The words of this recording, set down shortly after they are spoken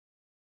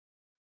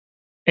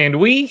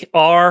And we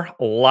are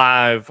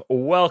live.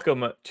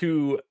 Welcome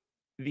to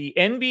the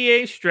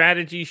NBA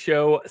Strategy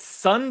Show,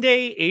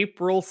 Sunday,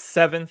 April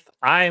 7th.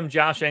 I am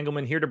Josh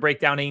Engleman here to break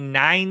down a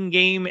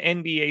 9-game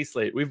NBA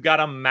slate. We've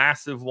got a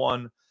massive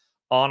one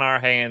on our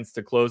hands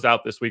to close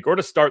out this week or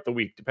to start the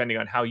week, depending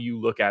on how you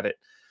look at it.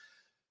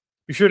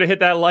 Be sure to hit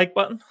that like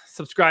button,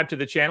 subscribe to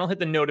the channel, hit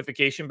the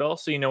notification bell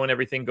so you know when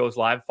everything goes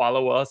live.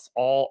 Follow us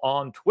all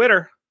on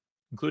Twitter,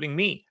 including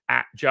me,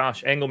 at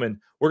Josh Engleman.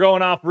 We're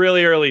going off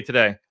really early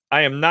today.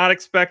 I am not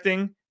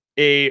expecting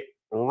a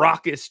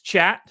raucous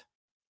chat.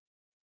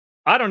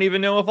 I don't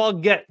even know if I'll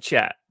get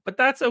chat, but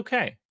that's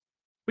okay.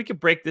 We could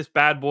break this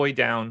bad boy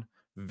down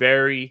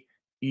very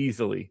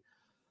easily.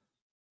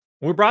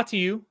 We're brought to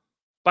you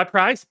by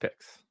Prize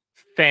Picks.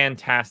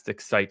 Fantastic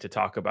site to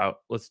talk about.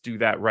 Let's do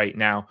that right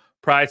now.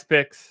 Prize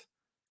Picks.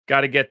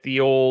 Got to get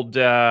the old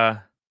banner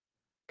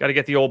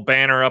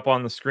up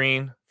on the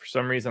screen. For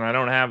some reason, I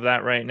don't have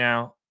that right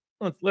now.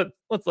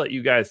 Let's let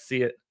you guys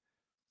see it.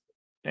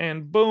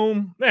 And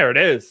boom, there it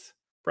is.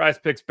 Prize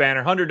Picks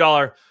banner,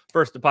 $100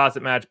 first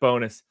deposit match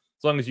bonus,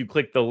 as long as you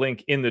click the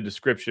link in the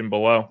description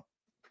below.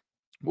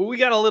 Well, we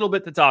got a little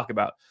bit to talk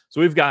about.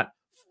 So we've got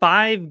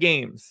 5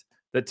 games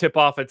that tip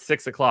off at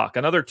 6 o'clock,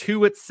 another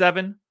 2 at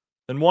 7,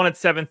 then 1 at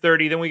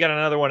 7:30, then we got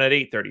another one at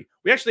 8:30.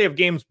 We actually have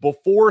games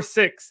before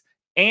 6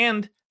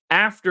 and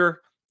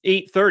after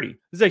 8:30.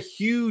 This is a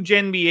huge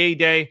NBA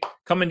day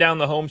coming down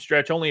the home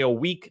stretch, only a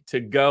week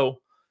to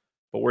go,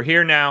 but we're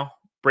here now,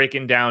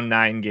 breaking down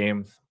 9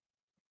 games.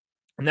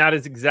 And that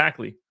is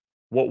exactly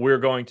what we're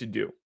going to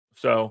do.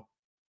 So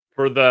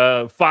for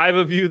the 5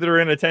 of you that are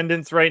in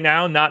attendance right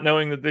now, not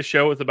knowing that this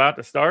show is about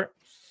to start,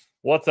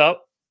 what's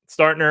up?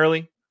 Starting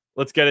early.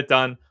 Let's get it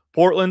done.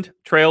 Portland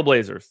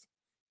Trailblazers,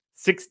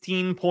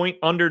 16-point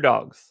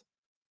underdogs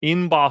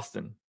in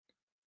Boston.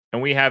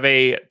 And we have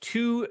a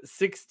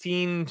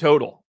 216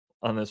 total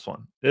on this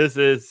one. This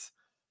is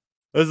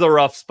a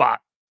rough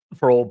spot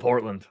for old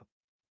Portland.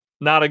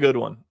 Not a good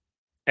one.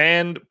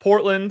 And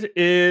Portland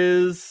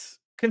is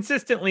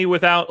consistently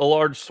without a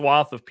large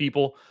swath of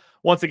people.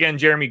 Once again,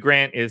 Jeremy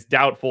Grant is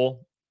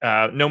doubtful.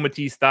 No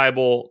Matisse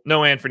Thybulle,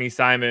 no Anthony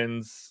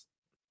Simons,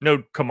 no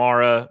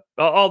Kamara.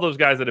 All those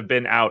guys that have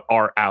been out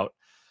are out.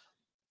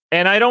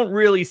 And I don't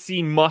really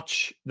see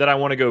much that I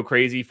want to go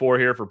crazy for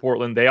here for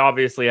Portland. They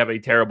obviously have a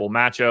terrible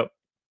matchup.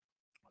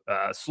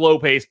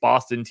 Slow-paced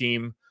Boston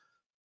team.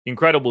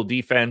 Incredible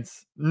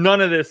defense. None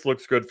of this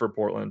looks good for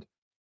Portland.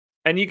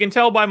 And you can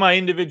tell by my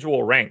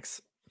individual ranks.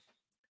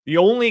 The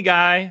only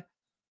guy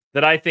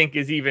that I think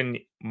is even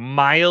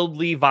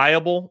mildly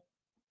viable,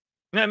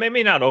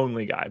 maybe not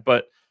only guy,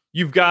 but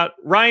you've got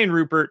Ryan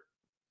Rupert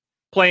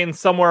playing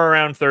somewhere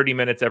around 30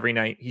 minutes every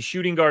night. He's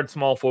shooting guard,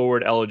 small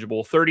forward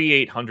eligible,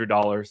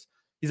 $3,800.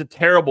 He's a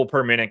terrible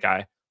per minute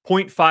guy,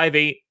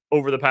 0.58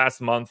 over the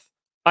past month.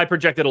 I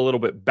projected a little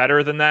bit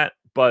better than that,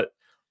 but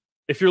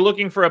if you're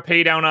looking for a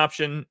pay down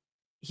option,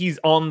 he's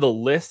on the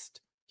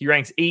list. He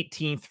ranks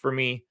 18th for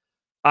me.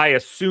 I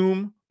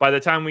assume by the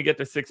time we get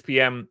to 6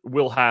 p.m.,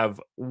 we'll have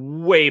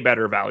way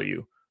better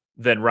value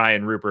than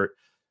Ryan Rupert.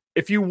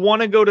 If you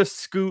want to go to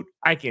Scoot,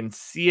 I can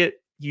see it.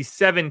 He's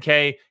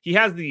 7K. He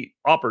has the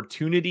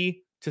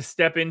opportunity to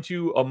step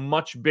into a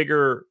much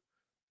bigger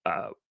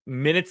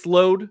minutes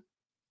load.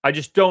 I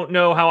just don't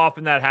know how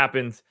often that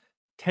happens.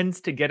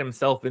 Tends to get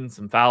himself in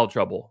some foul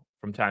trouble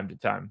from time to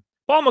time.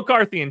 Paul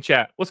McCarthy in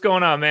chat. What's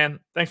going on, man?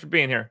 Thanks for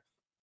being here.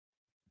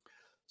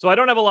 So I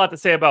don't have a lot to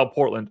say about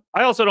Portland.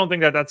 I also don't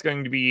think that that's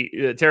going to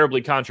be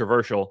terribly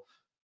controversial.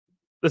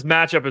 This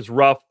matchup is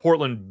rough.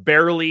 Portland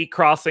barely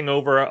crossing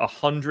over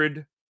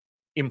 100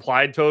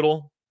 implied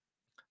total.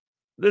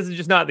 This is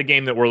just not the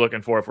game that we're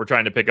looking for if we're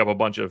trying to pick up a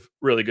bunch of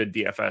really good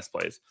DFS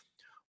plays.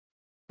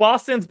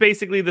 Boston's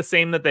basically the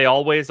same that they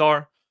always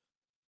are.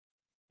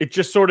 It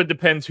just sort of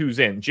depends who's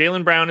in.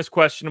 Jaylen Brown is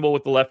questionable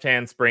with the left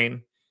hand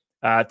sprain.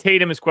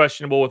 Tatum is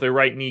questionable with a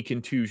right knee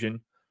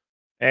contusion.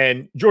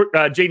 And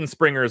Jaden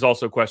Springer is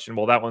also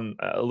questionable. That one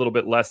a little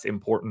bit less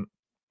important.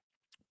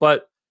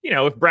 But,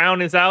 if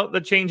Brown is out,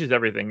 that changes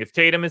everything. If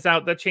Tatum is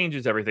out, that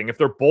changes everything. If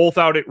they're both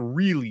out, it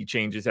really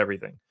changes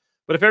everything.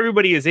 But if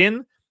everybody is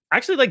in, I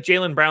actually like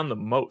Jaylen Brown the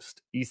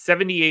most. He's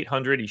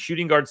 7,800. He's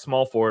shooting guard,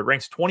 small forward.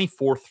 Ranks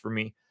 24th for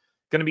me.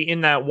 Going to be in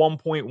that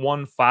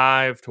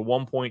 1.15 to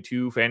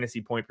 1.2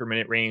 fantasy point per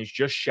minute range.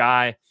 Just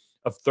shy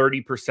of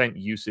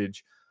 30%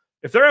 usage.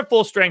 If they're at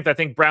full strength, I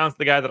think Brown's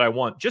the guy that I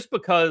want. Just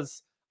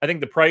because I think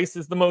the price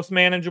is the most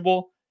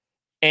manageable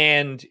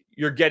and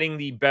you're getting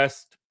the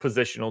best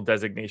positional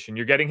designation.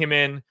 You're getting him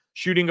in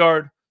shooting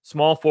guard,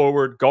 small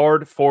forward,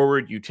 guard,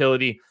 forward,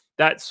 utility.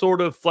 That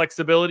sort of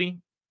flexibility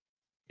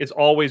is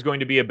always going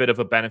to be a bit of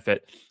a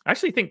benefit. I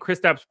actually think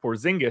Kristaps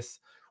Porzingis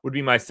would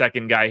be my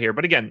second guy here.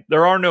 But again,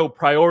 there are no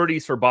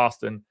priorities for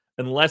Boston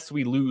unless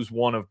we lose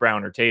one of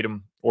Brown or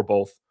Tatum or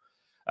both.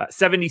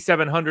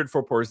 7,700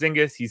 for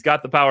Porzingis. He's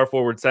got the power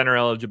forward center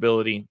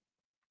eligibility.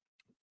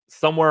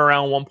 Somewhere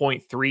around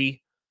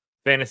 1.3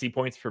 fantasy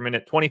points per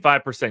minute,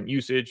 25%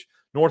 usage,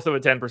 north of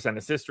a 10%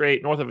 assist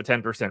rate, north of a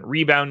 10%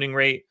 rebounding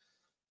rate.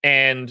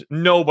 and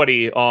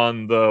nobody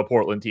on the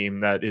Portland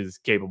team that is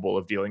capable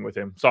of dealing with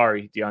him.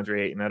 Sorry,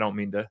 DeAndre Ayton. I don't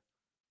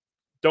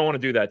want to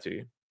do that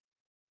to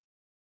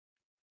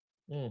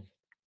you.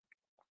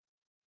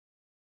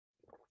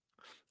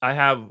 I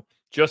have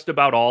just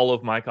about all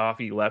of my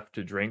coffee left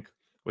to drink,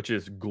 which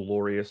is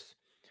glorious.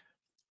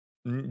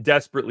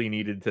 Desperately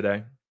needed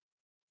today.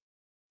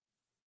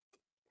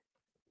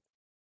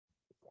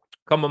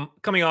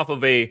 Coming off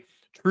of a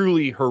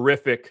truly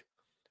horrific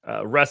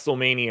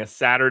WrestleMania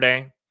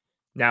Saturday.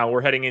 Now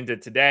we're heading into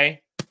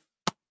today.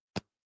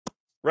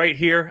 Right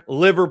here,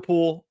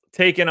 Liverpool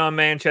taking on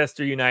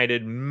Manchester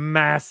United.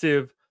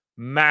 Massive,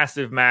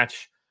 massive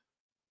match.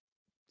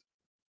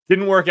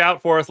 Didn't work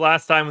out for us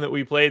last time that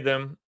we played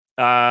them.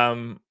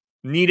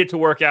 Needed to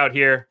work out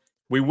here.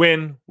 We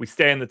win. We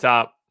stay in the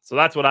top. So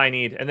that's what I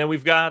need. And then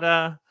we've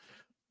got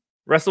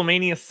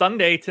WrestleMania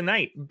Sunday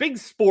tonight. Big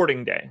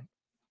sporting day.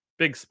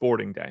 Big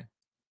sporting day.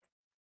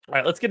 All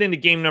right, let's get into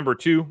game number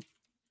 2.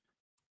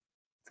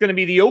 It's going to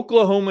be the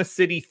Oklahoma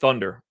City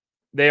Thunder.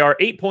 They are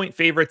 8-point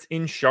favorites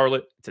in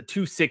Charlotte. It's a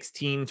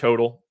 216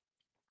 total.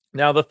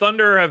 Now, the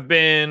Thunder have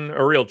been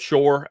a real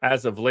chore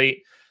as of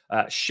late.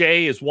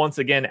 Shea is once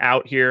again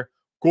out here.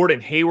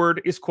 Gordon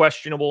Hayward is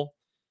questionable.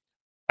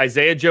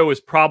 Isaiah Joe is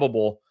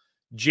probable.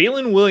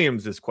 Jalen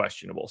Williams is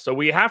questionable. So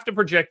we have to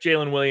project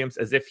Jalen Williams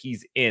as if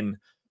he's in.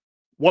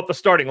 What the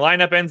starting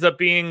lineup ends up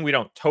being, we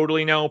don't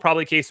totally know.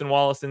 Probably Cason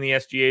Wallace in the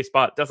SGA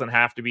spot. Doesn't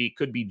have to be.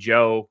 Could be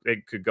Joe.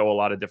 It could go a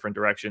lot of different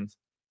directions.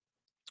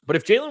 But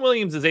if Jalen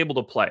Williams is able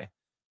to play,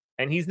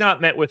 and he's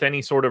not met with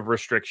any sort of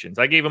restrictions,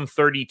 I gave him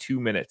 32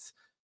 minutes.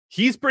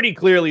 He's pretty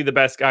clearly the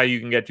best guy you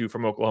can get to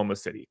from Oklahoma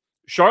City.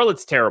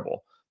 Charlotte's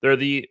terrible. They're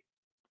the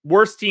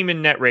worst team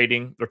in net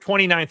rating. They're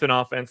 29th in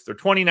offense. They're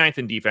 29th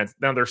in defense.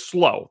 Now, they're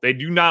slow. They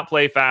do not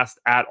play fast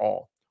at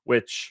all,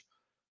 which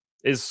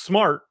is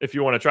smart if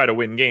you want to try to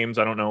win games.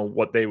 I don't know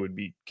what they would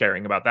be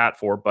caring about that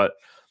for, but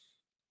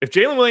if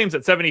Jalen Williams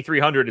at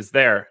 7,300 is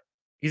there,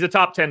 he's a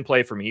top 10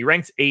 play for me. He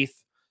ranks 8th,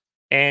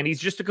 and he's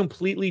just a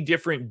completely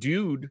different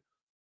dude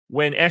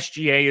when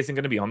SGA isn't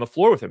going to be on the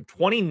floor with him.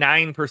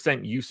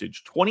 29%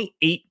 usage,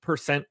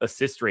 28%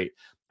 assist rate.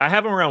 I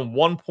have him around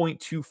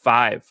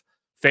 1.25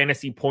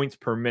 fantasy points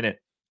per minute.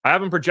 I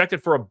have him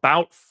projected for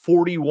about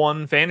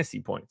 41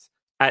 fantasy points.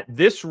 At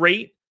this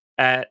rate,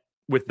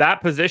 with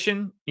that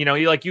position, you know,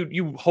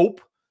 you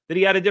hope that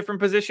he had a different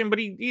position, but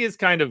he is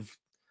kind of,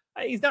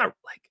 he's not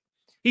like,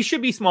 he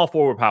should be small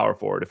forward, power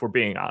forward, if we're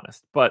being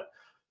honest. But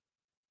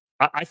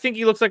I think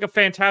he looks like a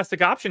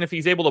fantastic option if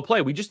he's able to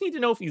play. We just need to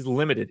know if he's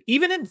limited.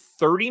 Even in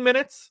 30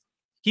 minutes,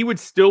 he would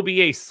still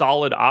be a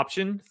solid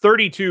option.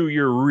 32,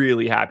 you're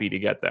really happy to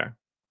get there.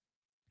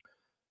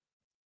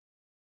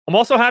 I'm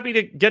also happy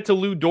to get to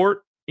Lou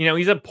Dort. You know,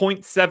 he's a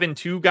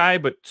 0.72 guy,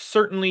 but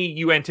certainly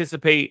you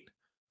anticipate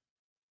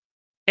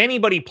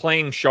anybody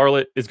playing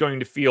Charlotte is going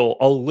to feel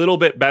a little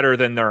bit better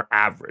than their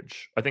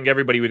average. I think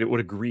everybody would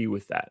agree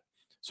with that.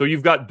 So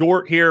you've got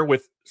Dort here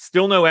with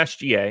still no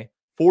SGA,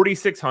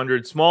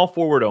 4,600, small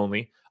forward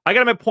only. I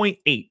got him at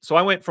 0.8. So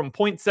I went from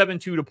 0.72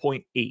 to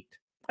 0.8.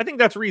 I think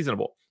that's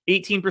reasonable.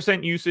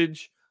 18%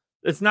 usage.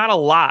 It's not a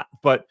lot,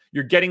 but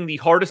you're getting the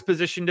hardest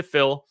position to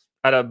fill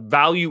at a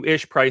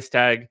value-ish price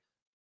tag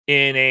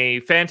in a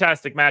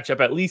fantastic matchup,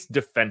 at least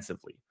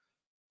defensively.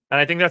 And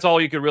I think that's all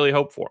you could really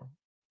hope for.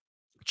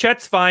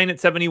 Chet's fine at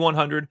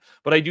 7,100,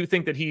 but I do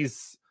think that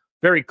he's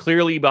very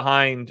clearly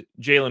behind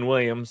Jalen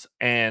Williams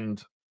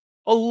and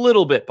a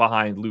little bit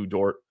behind Lou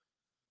Dort.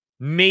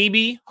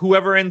 Maybe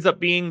whoever ends up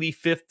being the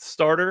 5th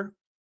starter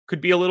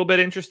could be a little bit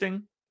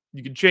interesting.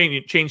 You could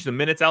change the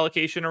minutes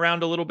allocation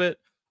around a little bit.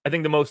 I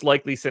think the most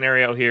likely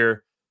scenario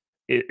here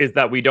is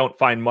that we don't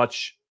find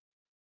much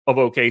of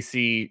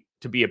OKC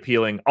to be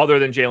appealing other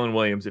than Jalen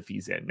Williams if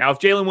he's in. Now, if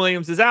Jalen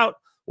Williams is out,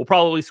 we'll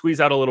probably squeeze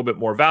out a little bit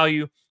more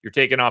value. You're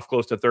taking off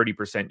close to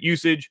 30%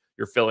 usage.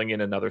 You're filling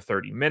in another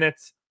 30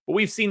 minutes. But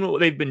we've seen what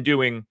they've been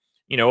doing,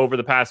 you know, over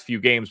the past few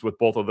games with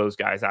both of those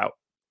guys out.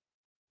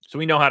 So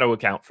we know how to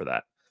account for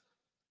that.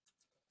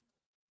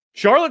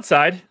 Charlotte's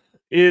side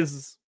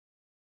is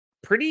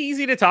pretty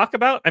easy to talk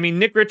about. I mean,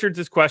 Nick Richards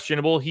is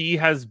questionable. He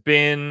has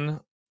been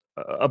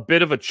a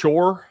bit of a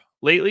chore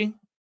lately.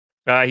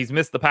 He's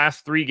missed the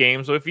past 3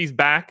 games. So if he's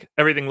back,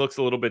 everything looks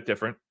a little bit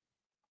different.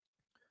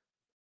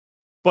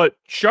 But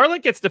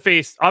Charlotte gets to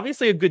face,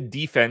 obviously, a good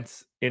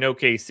defense in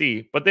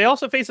OKC, but they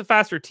also face a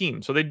faster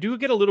team. So they do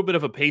get a little bit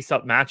of a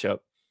pace-up matchup.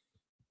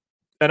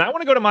 And I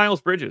want to go to Miles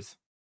Bridges.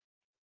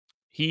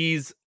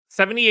 He's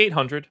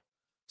 7,800,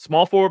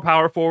 small forward,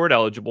 power forward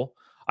eligible.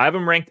 I have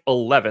him ranked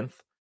 11th.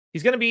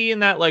 He's going to be in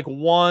that like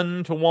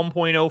 1 to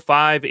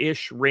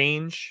 1.05-ish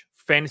range,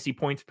 fantasy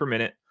points per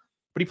minute.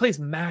 But he plays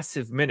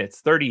massive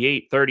minutes,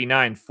 38,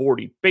 39,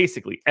 40,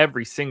 basically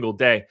every single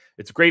day.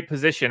 It's great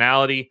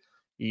positionality.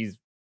 He's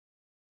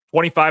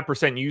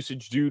 25%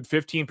 usage, dude,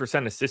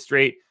 15% assist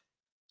rate.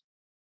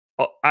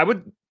 I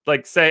would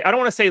like say, I don't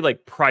want to say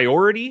like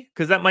priority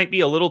because that might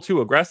be a little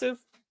too aggressive,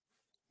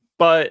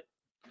 but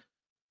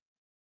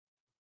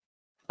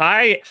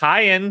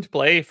high-end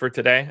play for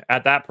today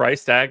at that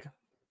price tag.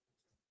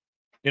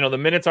 You know, the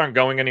minutes aren't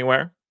going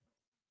anywhere.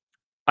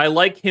 I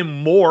like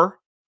him more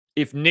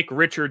if Nick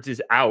Richards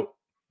is out.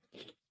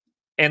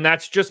 And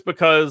that's just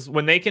because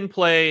when they can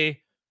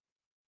play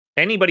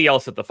anybody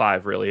else at the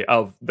 5, really,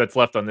 of that's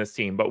left on this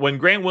team, but when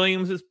Grant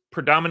Williams is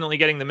predominantly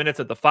getting the minutes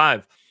at the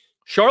 5,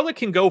 Charlotte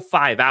can go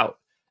 5 out.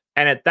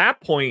 And at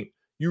that point,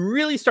 you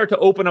really start to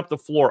open up the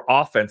floor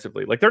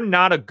offensively. Like, they're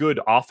not a good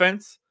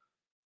offense,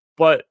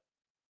 but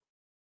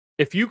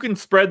if you can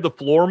spread the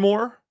floor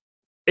more,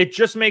 it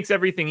just makes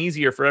everything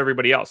easier for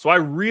everybody else. So I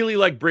really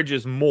like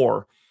Bridges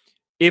more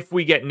if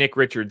we get Nick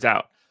Richards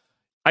out.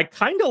 I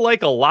kind of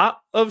like a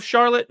lot of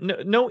Charlotte.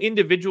 No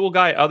individual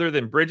guy other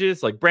than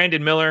Bridges. Like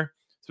Brandon Miller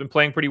has been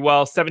playing pretty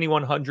well.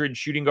 7,100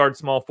 shooting guard,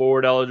 small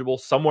forward eligible,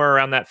 somewhere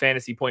around that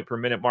fantasy point per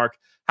minute mark.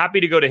 Happy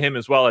to go to him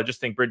as well. I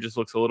just think Bridges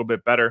looks a little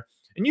bit better.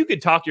 And you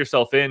could talk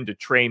yourself into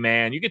Trey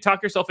Mann. You could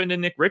talk yourself into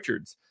Nick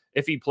Richards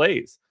if he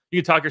plays. You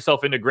could talk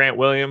yourself into Grant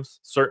Williams,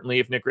 certainly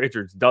if Nick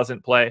Richards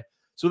doesn't play.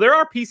 So there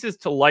are pieces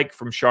to like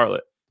from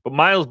Charlotte, but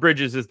Miles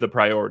Bridges is the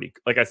priority.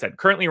 Like I said,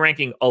 currently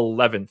ranking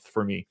 11th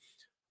for me.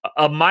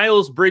 A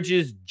Miles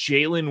Bridges,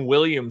 Jalen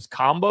Williams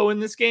combo in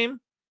this game,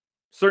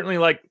 certainly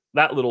like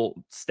that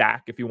little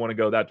stack if you want to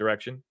go that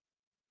direction.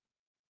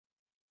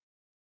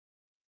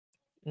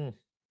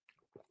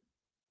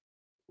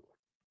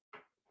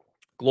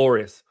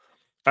 Glorious.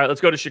 All right,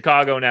 let's go to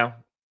Chicago now.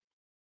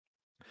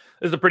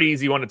 This is a pretty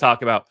easy one to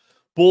talk about.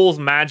 Bulls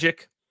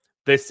Magic.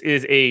 This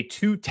is a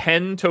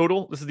 210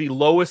 total. This is the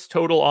lowest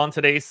total on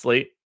today's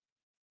slate.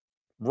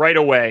 Right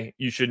away,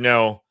 you should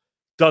know,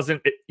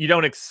 you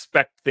don't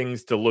expect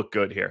things to look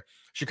good here.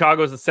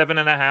 Chicago's a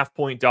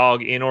 7.5-point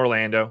dog in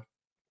Orlando.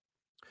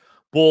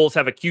 Bulls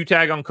have a Q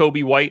tag on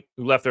Kobe White,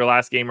 who left their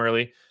last game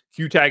early.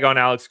 Q tag on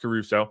Alex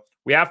Caruso.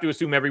 We have to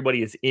assume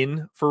everybody is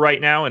in for right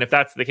now. And if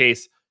that's the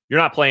case, you're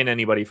not playing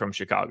anybody from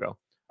Chicago.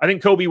 I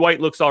think Kobe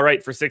White looks all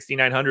right for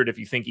 6,900 if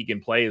you think he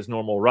can play his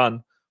normal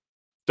run.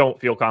 Don't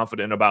feel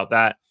confident about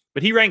that.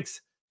 But he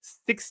ranks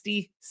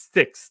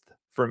 66th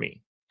for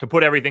me, to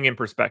put everything in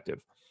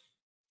perspective.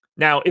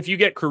 Now, if you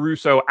get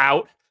Caruso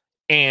out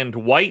and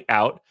White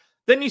out,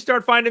 then you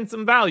start finding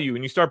some value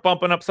and you start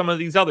bumping up some of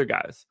these other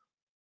guys.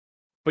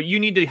 But you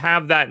need to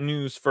have that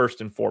news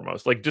first and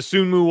foremost. Like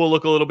Dosunmu will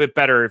look a little bit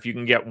better if you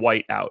can get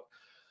White out.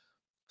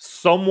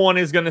 Someone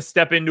is going to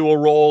step into a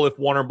role if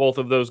one or both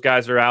of those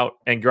guys are out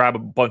and grab a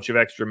bunch of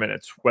extra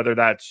minutes, whether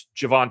that's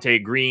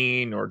Javonte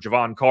Green or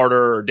Javon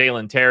Carter or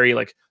Dalen Terry.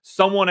 Like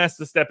someone has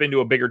to step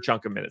into a bigger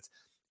chunk of minutes.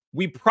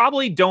 We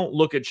probably don't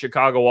look at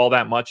Chicago all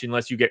that much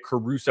unless you get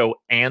Caruso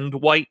and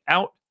White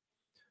out.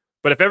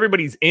 But if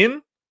everybody's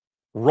in,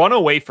 run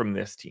away from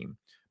this team.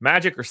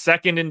 Magic are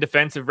second in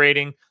defensive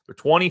rating. They're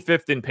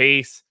 25th in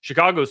pace.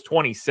 Chicago's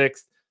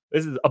 26th.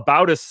 This is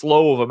about as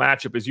slow of a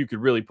matchup as you could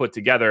really put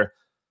together.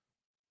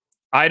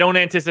 I don't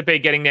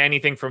anticipate getting to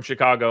anything from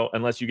Chicago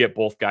unless you get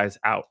both guys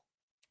out.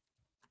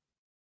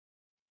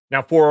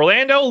 Now, for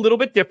Orlando, a little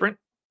bit different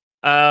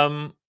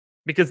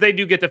because they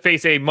do get to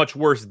face a much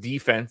worse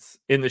defense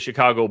in the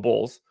Chicago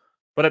Bulls.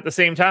 But at the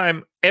same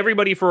time,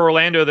 everybody for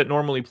Orlando that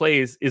normally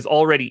plays is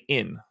already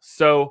in.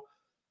 So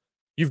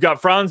you've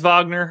got Franz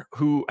Wagner,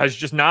 who has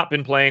just not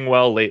been playing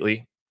well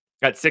lately,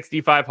 at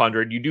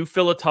 6,500. You do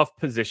fill a tough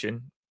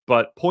position,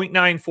 but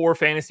 0.94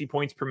 fantasy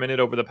points per minute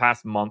over the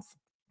past month.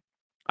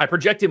 I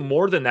project him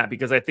more than that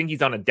because I think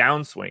he's on a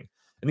downswing.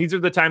 And these are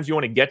the times you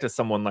want to get to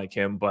someone like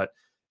him, but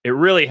it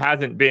really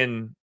hasn't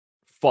been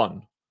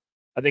fun.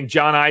 I think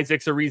John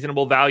Isaac's a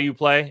reasonable value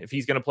play if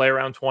he's going to play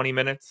around 20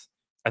 minutes.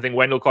 I think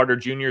Wendell Carter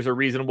Jr. is a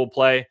reasonable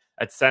play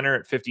at center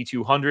at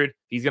 5,200.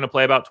 He's going to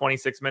play about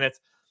 26 minutes.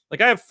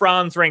 Like I have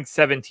Franz ranked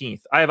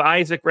 17th. I have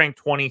Isaac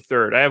ranked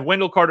 23rd. I have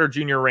Wendell Carter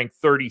Jr. ranked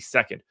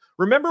 32nd.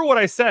 Remember what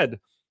I said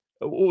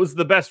was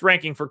the best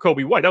ranking for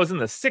Kobe White? That was in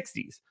the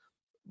 60s.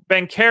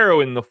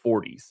 Banchero in the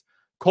 40s.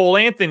 Cole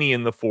Anthony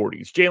in the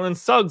 40s. Jalen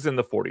Suggs in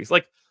the 40s.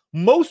 Like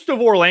most of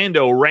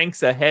Orlando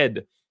ranks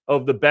ahead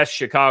of the best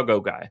Chicago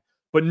guy.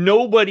 But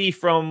nobody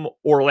from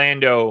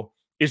Orlando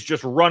is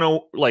just a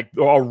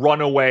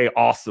runaway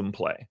awesome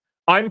play.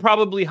 I'm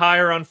probably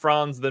higher on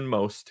Franz than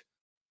most.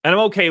 And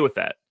I'm okay with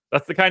that.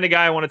 That's the kind of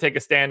guy I want to take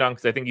a stand on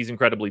because I think he's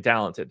incredibly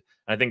talented.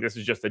 And I think this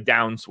is just a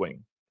downswing.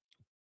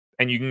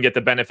 And you can get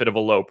the benefit of a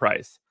low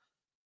price.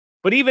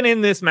 But even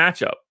in this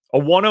matchup, a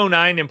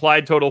 109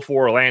 implied total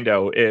for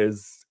Orlando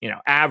is,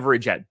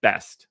 average at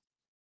best.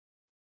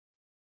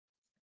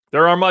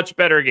 There are much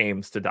better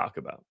games to talk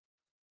about.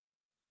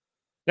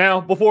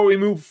 Now, before we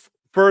move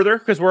further,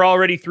 because we're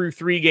already through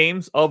 3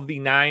 games of the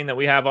 9 that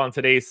we have on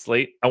today's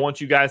slate, I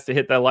want you guys to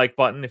hit that like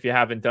button if you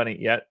haven't done it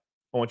yet.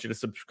 I want you to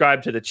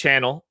subscribe to the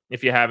channel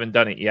if you haven't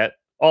done it yet.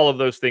 All of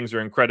those things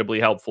are incredibly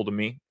helpful to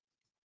me.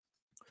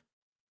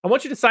 I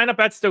want you to sign up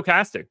at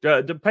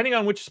Stochastic. Depending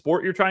on which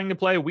sport you're trying to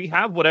play, we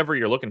have whatever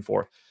you're looking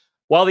for.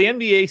 While the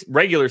NBA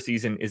regular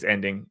season is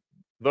ending,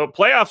 the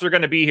playoffs are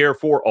going to be here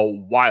for a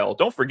while.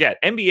 Don't forget,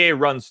 NBA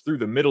runs through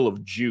the middle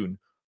of June.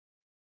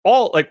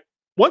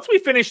 Once we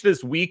finish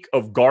this week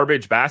of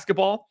garbage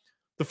basketball,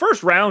 The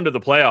first round of the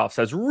playoffs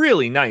has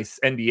really nice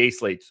NBA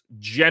slates,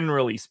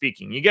 generally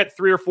speaking. You get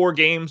 3 or 4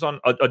 games on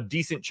a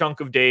decent chunk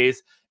of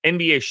days.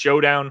 NBA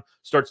Showdown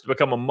starts to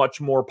become a much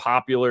more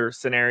popular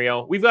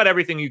scenario. We've got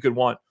everything you could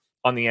want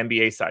on the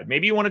NBA side.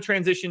 Maybe you want to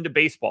transition to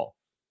baseball.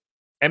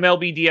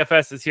 MLB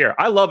DFS is here.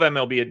 I love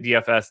MLB at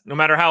DFS, no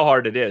matter how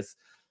hard it is.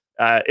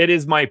 It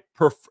is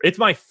it's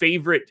my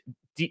favorite.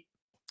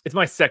 It's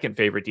my second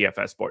favorite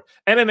DFS sport.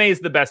 MMA is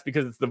the best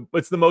because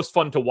it's the most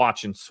fun to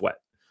watch and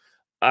sweat.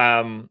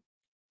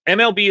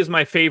 MLB is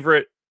my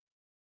favorite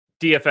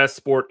DFS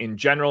sport in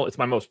general. It's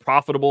my most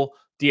profitable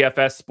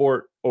DFS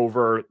sport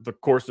over the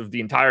course of the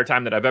entire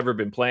time that I've ever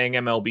been playing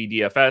MLB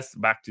DFS,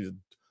 back to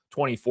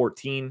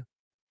 2014.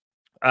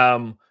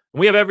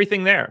 We have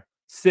everything there.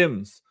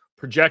 Sims,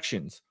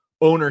 projections,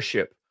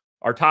 ownership,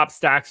 our top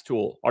stacks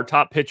tool, our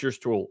top pitchers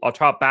tool, our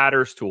top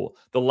batters tool,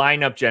 the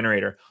lineup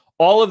generator.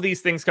 All of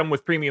these things come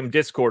with premium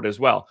Discord as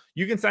well.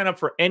 You can sign up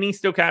for any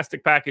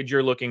stochastic package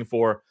you're looking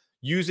for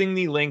using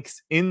the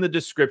links in the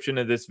description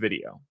of this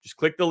video. Just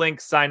click the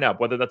link, sign up,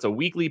 whether that's a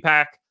weekly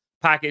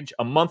package,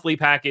 a monthly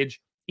package.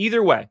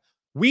 Either way,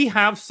 we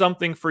have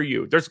something for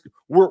you.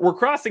 We're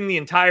crossing the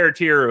entire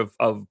tier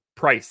of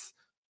price.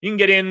 You can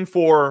get in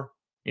for,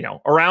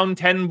 around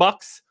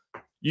 $10.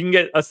 You can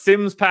get a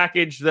Sims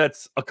package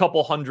that's a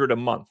couple hundred a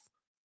month.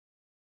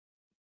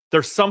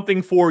 There's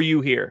something for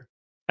you here.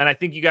 And I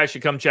think you guys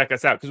should come check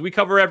us out because we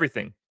cover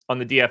everything on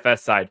the DFS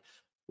side.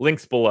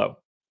 Links below.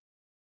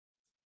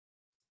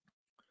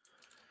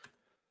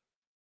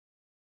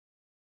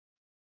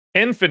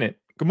 Infinite,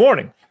 good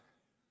morning.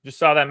 Just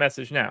saw that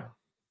message now.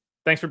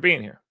 Thanks for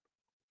being here.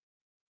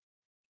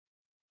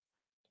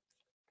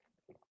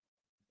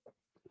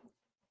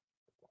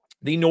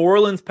 The New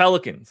Orleans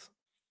Pelicans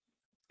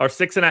are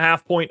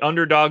 6.5-point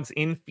underdogs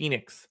in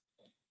Phoenix.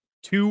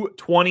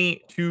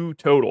 222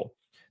 total.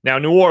 Now,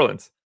 New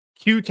Orleans,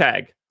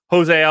 Q-tag,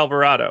 Jose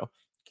Alvarado.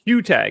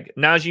 Q-tag,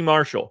 Najee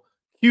Marshall.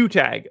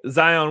 Q-tag,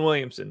 Zion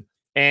Williamson.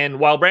 And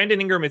while Brandon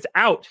Ingram is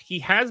out, he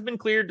has been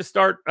cleared to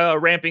start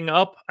ramping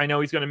up. I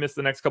know he's going to miss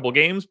the next couple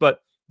games,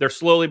 but they're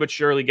slowly but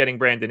surely getting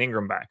Brandon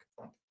Ingram back.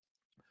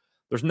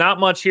 There's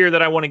not much here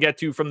that I want to get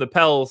to from the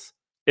Pels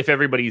if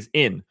everybody's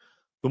in.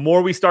 The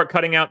more we start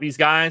cutting out these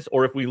guys,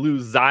 or if we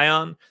lose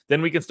Zion,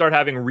 then we can start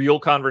having real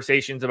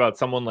conversations about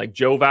someone like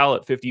Joval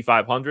at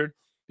 5,500.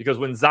 Because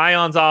when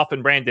Zion's off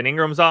and Brandon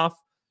Ingram's off,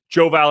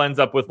 Joval ends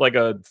up with like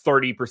a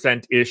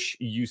 30%-ish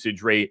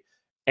usage rate.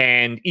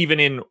 And even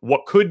in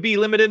what could be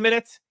limited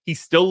minutes, he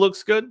still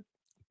looks good.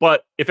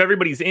 But if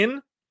everybody's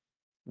in,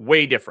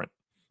 way different.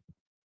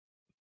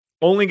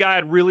 Only guy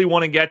I'd really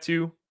want to get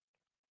to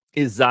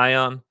is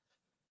Zion.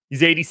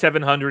 He's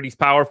 8,700. He's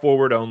power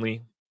forward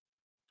only.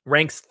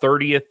 Ranks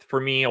 30th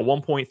for me, a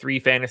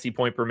 1.3 fantasy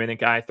point per minute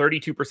guy.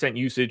 32%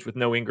 usage with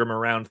no Ingram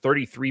around.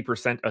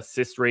 33%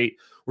 assist rate.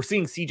 We're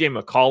seeing CJ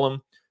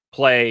McCollum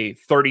play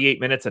 38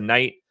 minutes a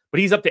night, but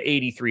he's up to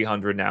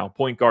 8,300 now.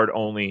 Point guard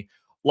only.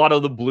 A lot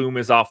of the bloom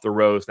is off the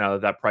rose now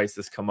that price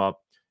has come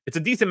up. It's a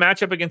decent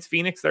matchup against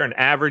Phoenix. They're an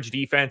average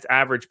defense,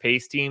 average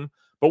pace team.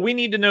 But we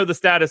need to know the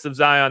status of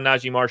Zion,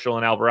 Najee Marshall,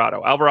 and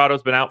Alvarado.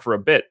 Alvarado's been out for a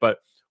bit, but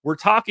we're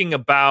talking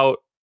about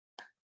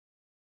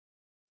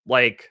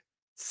like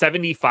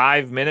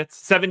 75 minutes,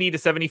 70 to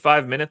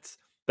 75 minutes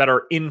that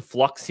are in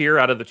flux here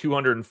out of the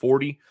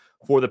 240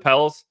 for the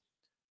Pels.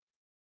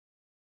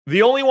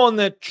 The only one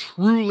that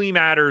truly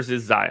matters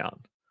is Zion.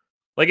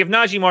 Like if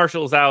Najee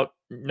Marshall is out,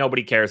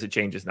 nobody cares. It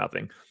changes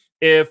nothing.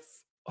 If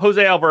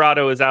Jose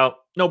Alvarado is out,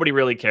 nobody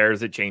really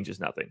cares. It changes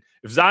nothing.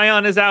 If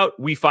Zion is out,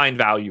 we find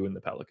value in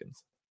the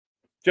Pelicans.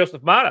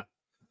 Joseph Mata,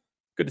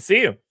 good to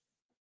see you. Of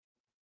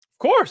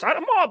course,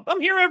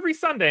 I'm here every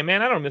Sunday,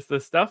 man. I don't miss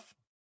this stuff.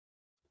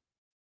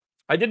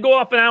 I did go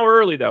off an hour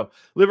early, though.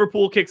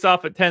 Liverpool kicks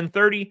off at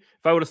 10:30.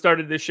 If I would have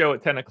started this show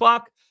at 10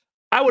 o'clock,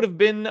 I would have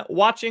been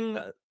watching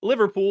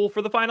Liverpool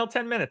for the final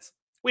 10 minutes.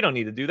 We don't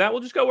need to do that.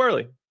 We'll just go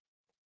early.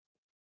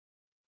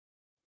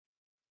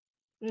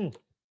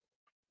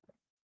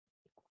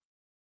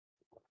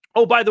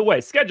 Oh, by the way,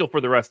 schedule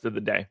for the rest of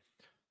the day,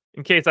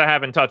 in case I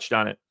haven't touched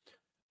on it.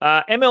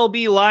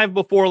 MLB Live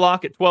Before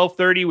Lock at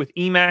 12:30 with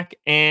Emac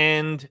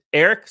and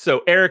Eric.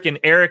 So Eric and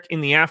Eric in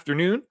the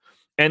afternoon.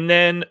 And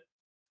then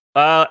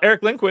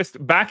Eric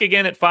Lindquist back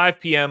again at 5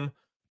 p.m.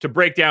 to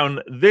break down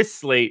this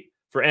slate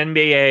for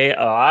NBA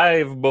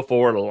Live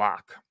Before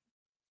Lock.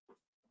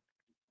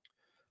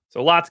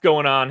 So lots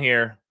going on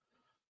here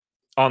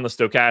on the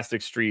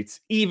stochastic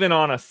streets, even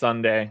on a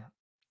Sunday,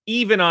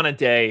 even on a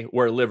day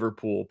where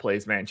Liverpool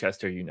plays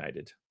Manchester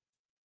United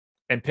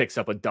and picks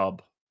up a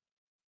dub.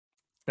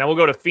 Now we'll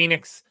go to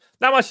Phoenix.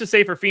 Not much to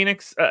say for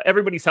Phoenix.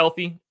 Everybody's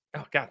healthy.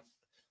 Oh, God.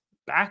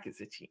 Back is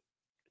itchy.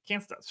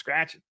 Can't stop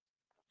scratching.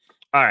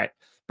 All right.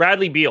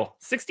 Bradley Beal,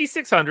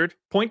 6,600.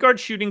 Point guard,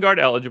 shooting guard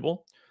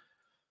eligible.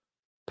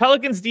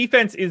 Pelicans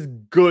defense is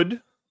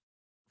good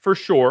for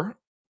sure,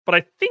 but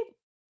I think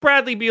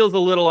Bradley Beal's a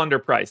little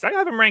underpriced. I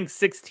have him ranked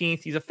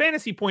 16th. He's a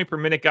fantasy point per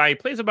minute guy. He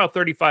plays about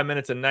 35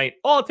 minutes a night.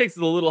 All it takes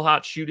is a little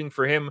hot shooting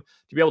for him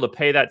to be able to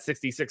pay that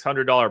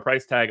 $6,600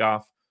 price tag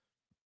off.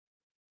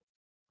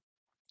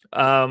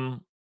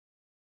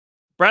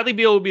 Bradley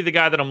Beal would be the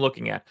guy that I'm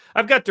looking at.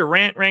 I've got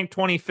Durant ranked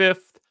 25th.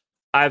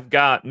 I've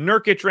got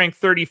Nurkic ranked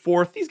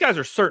 34th. These guys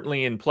are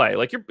certainly in play.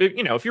 Like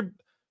if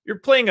you're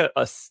playing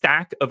a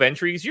stack of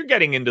entries, you're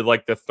getting into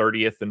like the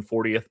 30th and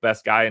 40th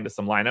best guy into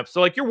some lineups.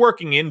 So like you're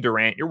working in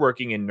Durant, you're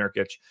working in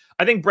Nurkic.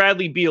 I think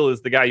Bradley Beal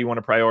is the guy you want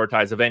to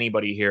prioritize of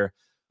anybody here.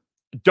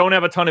 Don't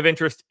have a ton of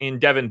interest in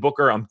Devin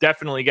Booker. I'm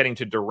definitely getting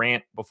to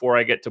Durant before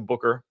I get to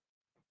Booker.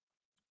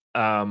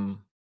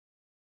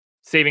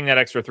 Saving that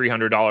extra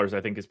 $300, I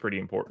think, is pretty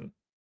important.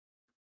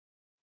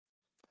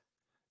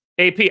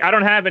 AP, I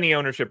don't have any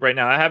ownership right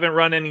now. I haven't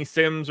run any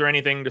sims or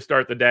anything to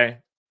start the day.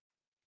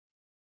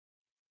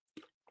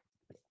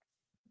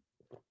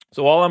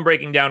 So all I'm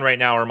breaking down right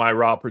now are my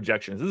raw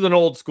projections. This is an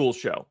old school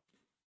show.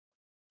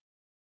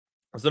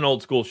 It's an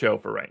old school show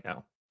for right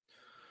now.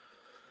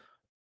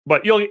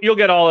 But you'll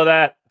get all of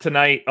that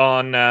tonight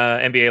on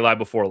NBA Live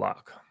Before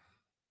Lock.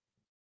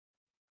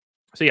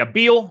 So yeah,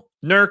 Beal,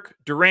 Nurk,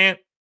 Durant.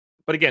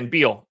 But again,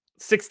 Beal,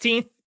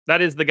 16th.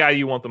 That is the guy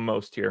you want the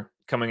most here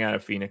coming out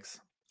of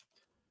Phoenix.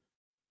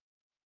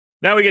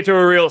 Now we get to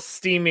a real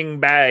steaming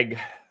bag.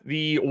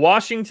 The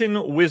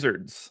Washington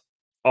Wizards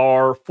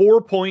are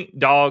 4-point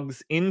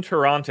dogs in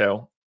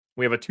Toronto.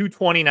 We have a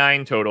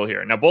 229 total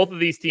here. Now, both of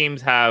these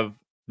teams have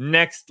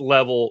next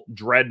level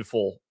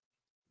dreadful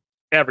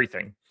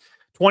everything.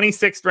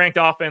 26th ranked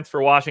offense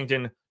for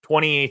Washington,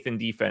 28th in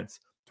defense.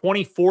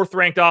 24th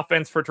ranked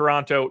offense for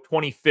Toronto,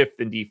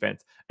 25th in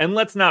defense. And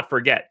let's not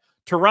forget,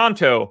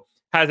 Toronto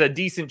has a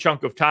decent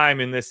chunk of time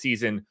in this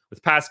season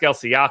with Pascal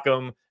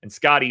Siakam and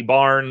Scotty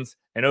Barnes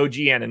and OG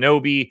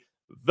Anunoby.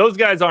 Those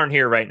guys aren't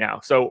here right now.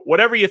 So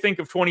whatever you think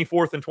of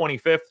 24th and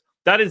 25th,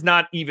 that is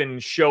not even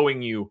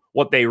showing you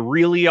what they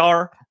really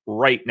are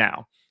right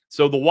now.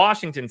 So the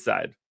Washington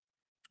side,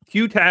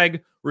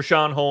 Q-tag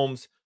Rashawn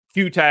Holmes,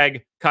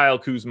 Q-tag Kyle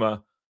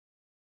Kuzma.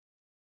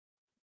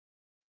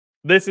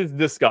 This is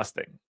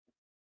disgusting.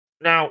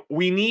 Now,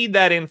 we need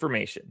that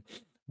information.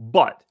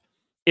 But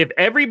if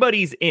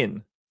everybody's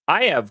in,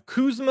 I have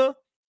Kuzma,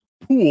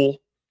 Poole,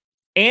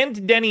 and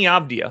Deni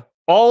Avdija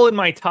all in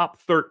my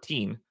top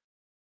 13.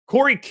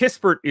 Corey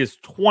Kispert is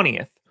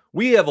 20th.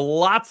 We have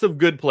lots of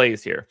good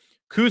plays here.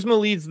 Kuzma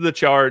leads the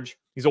charge.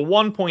 He's a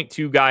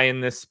 1.2 guy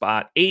in this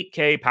spot.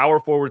 8K, power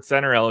forward,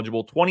 center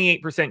eligible,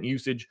 28%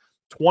 usage,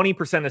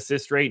 20%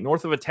 assist rate,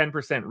 north of a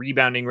 10%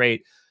 rebounding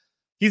rate.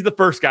 He's the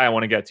first guy I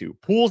want to get to.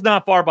 Poole's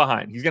not far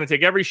behind. He's going to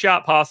take every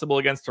shot possible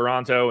against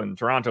Toronto, and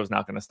Toronto's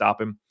not going to stop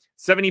him.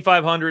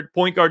 7,500,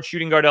 point guard,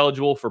 shooting guard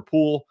eligible for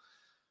Poole.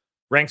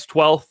 Ranks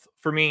 12th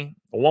for me.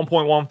 A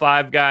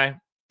 1.15 guy.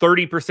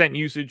 30%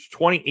 usage,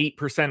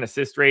 28%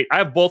 assist rate. I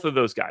have both of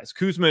those guys,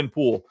 Kuzma and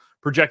Poole,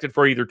 projected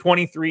for either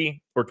 23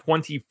 or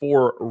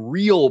 24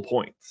 real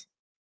points.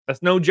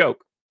 That's no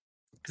joke,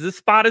 because this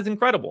spot is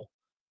incredible.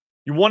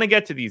 You want to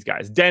get to these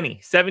guys.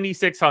 Deni,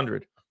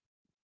 7,600.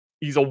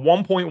 He's a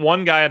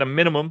 1.1 guy at a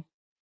minimum,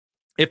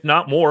 if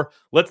not more.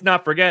 Let's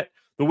not forget,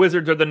 the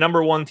Wizards are the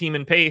 #1 team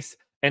in pace,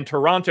 and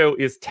Toronto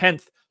is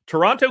 10th.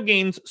 Toronto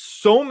gains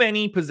so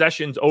many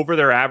possessions over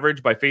their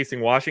average by facing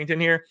Washington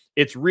here.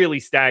 It's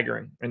really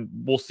staggering, and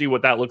we'll see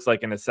what that looks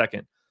like in a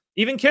second.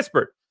 Even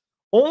Kispert,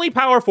 only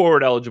power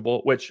forward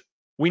eligible, which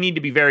we need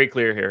to be very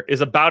clear here,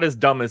 is about as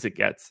dumb as it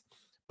gets.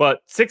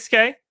 But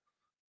 6K,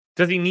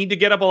 does he need to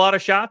get up a lot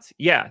of shots?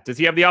 Yeah. Does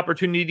he have the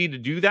opportunity to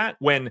do that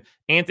when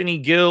Anthony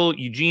Gill,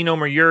 Eugene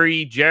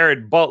Omoyuri,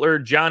 Jared Butler,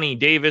 Johnny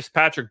Davis,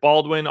 Patrick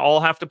Baldwin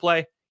all have to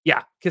play?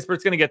 Yeah,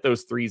 Kispert's going to get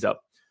those threes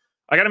up.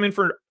 I got him in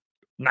for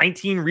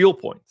 19 real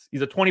points.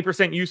 He's a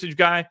 20% usage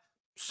guy,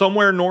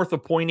 somewhere north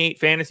of 0.8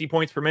 fantasy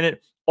points per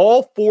minute.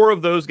 All four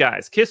of those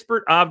guys,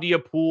 Kispert,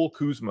 Avdija, Poole,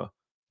 Kuzma,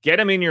 get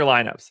them in your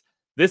lineups.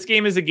 This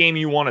game is a game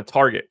you want to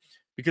target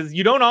because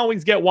you don't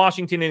always get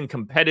Washington in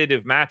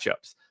competitive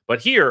matchups.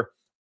 But here,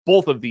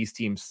 both of these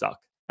teams suck.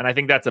 And I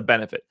think that's a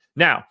benefit.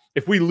 Now,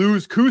 if we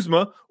lose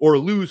Kuzma or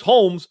lose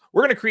Holmes,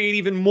 we're going to create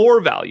even more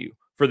value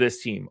for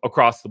this team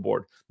across the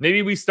board.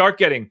 Maybe we start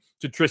getting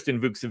to Tristan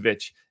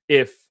Vukcevic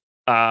if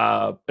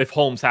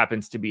Holmes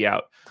happens to be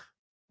out.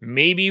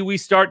 Maybe we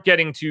start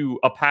getting to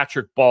a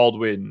Patrick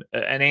Baldwin,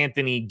 an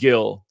Anthony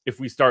Gill if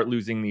we start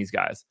losing these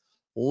guys.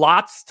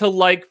 Lots to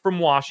like from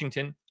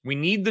Washington. We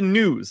need the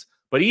news,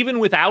 but even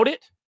without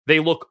it, they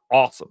look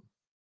awesome.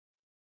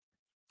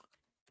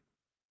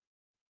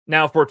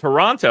 Now for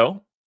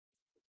Toronto,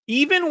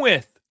 even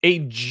with a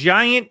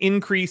giant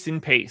increase in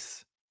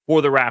pace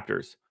for the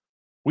Raptors,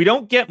 we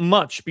don't get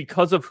much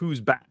because of who's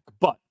back.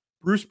 But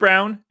Bruce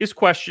Brown is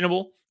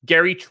questionable.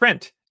 Gary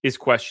Trent is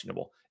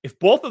questionable. If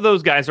both of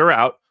those guys are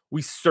out,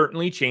 we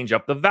certainly change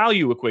up the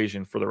value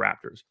equation for the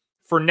Raptors.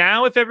 For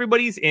now, if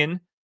everybody's in,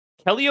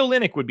 Kelly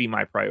Olynyk would be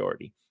my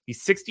priority.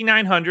 He's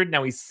 6,900.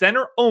 Now he's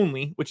center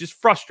only, which is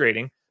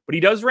frustrating, but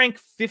he does rank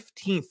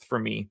 15th for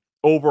me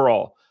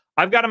overall.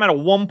 I've got him at a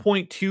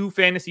 1.2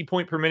 fantasy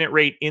point per minute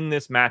rate in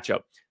this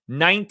matchup.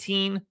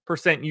 19%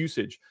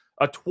 usage,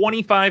 a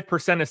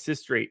 25%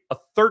 assist rate, a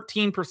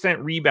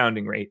 13%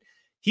 rebounding rate.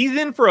 He's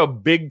in for a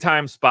big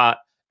time spot,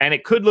 and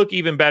it could look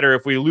even better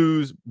if we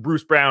lose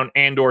Bruce Brown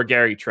and or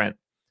Gary Trent.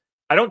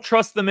 I don't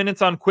trust the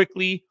minutes on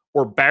Quickly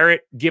or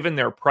Barrett given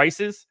their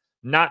prices.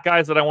 Not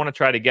guys that I want to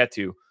try to get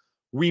to.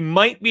 We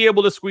might be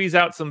able to squeeze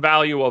out some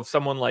value of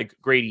someone like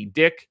Grady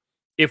Dick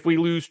if we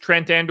lose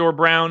Trent and/or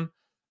Brown.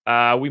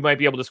 We might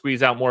be able to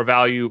squeeze out more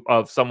value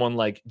of someone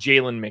like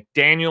Jalen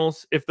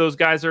McDaniels if those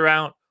guys are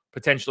out.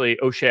 Potentially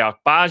Ochai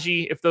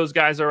Agbaji if those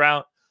guys are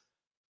out.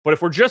 But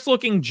if we're just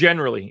looking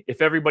generally,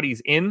 if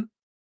everybody's in,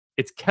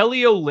 it's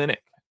Kelly Olynyk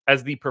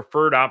as the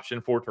preferred option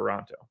for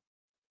Toronto.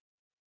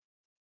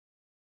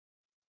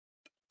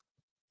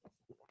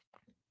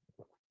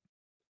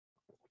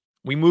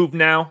 We move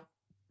now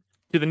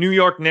to the New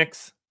York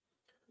Knicks.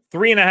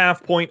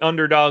 3.5-point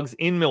underdogs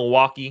in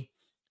Milwaukee.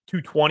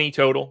 220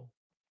 total.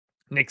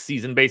 Knicks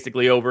season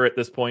basically over at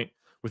this point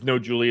with no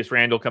Julius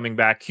Randle coming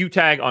back.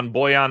 Q-tag on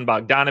Bojan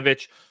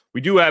Bogdanovic.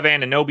 We do have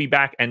Anunoby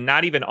back and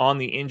not even on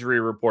the injury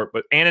report,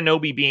 but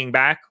Anunoby being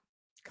back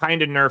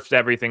kind of nerfs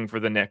everything for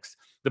the Knicks.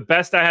 The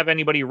best I have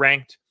anybody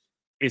ranked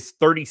is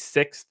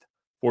 36th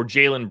for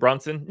Jalen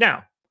Brunson.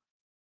 Now,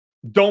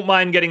 don't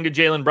mind getting to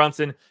Jalen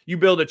Brunson. You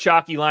build a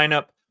chalky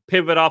lineup,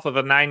 pivot off of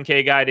a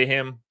 9K guy to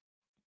him,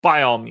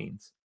 by all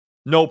means.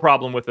 No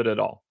problem with it at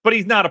all. But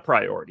he's not a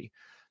priority.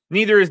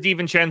 Neither is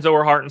DiVincenzo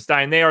or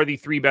Hartenstein. They are the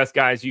three best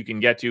guys you can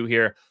get to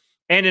here.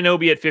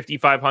 Anunoby at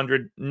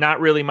 5,500, not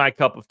really my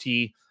cup of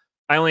tea.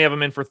 I only have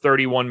him in for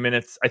 31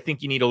 minutes. I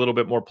think you need a little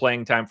bit more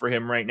playing time for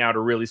him right now to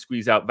really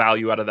squeeze out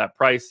value out of that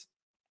price.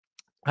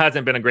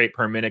 Hasn't been a great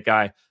per minute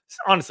guy.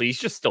 Honestly, he's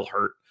just still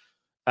hurt.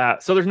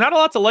 So there's not a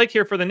lot to like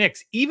here for the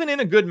Knicks, even in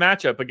a good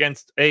matchup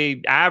against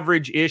a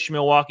average-ish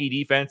Milwaukee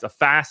defense, a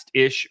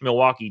fast-ish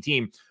Milwaukee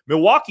team.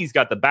 Milwaukee's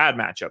got the bad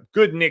matchup.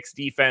 Good Knicks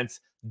defense,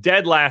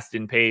 dead last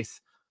in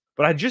pace.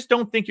 But I just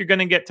don't think you're going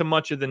to get to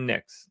much of the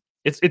Knicks.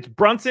 It's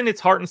Brunson,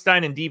 it's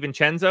Hartenstein, and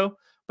DiVincenzo,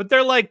 but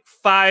they're like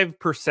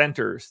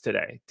 5%ers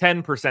today,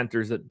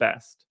 10%ers at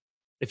best.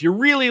 If you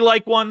really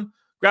like one,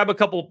 grab a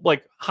couple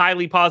like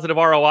highly positive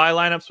ROI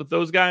lineups with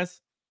those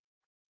guys.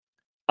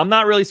 I'm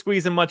not really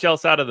squeezing much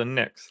else out of the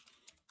Knicks.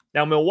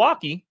 Now,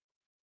 Milwaukee,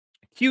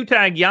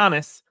 Q-tag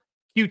Giannis,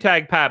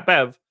 Q-tag Pat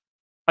Bev.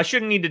 I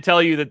shouldn't need to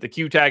tell you that the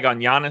Q-tag on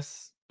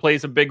Giannis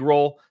plays a big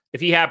role.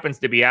 If he happens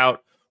to be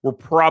out, we're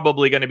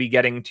probably going to be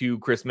getting to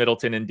Chris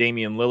Middleton and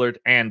Damian Lillard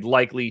and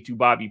likely to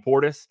Bobby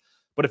Portis.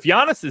 But if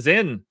Giannis is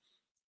in,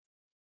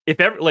 if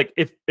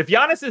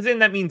Giannis is in,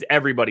 that means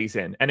everybody's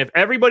in. And if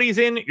everybody's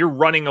in, you're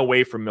running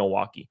away from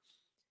Milwaukee.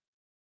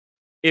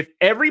 If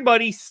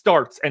everybody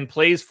starts and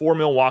plays for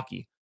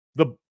Milwaukee,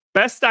 the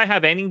best I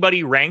have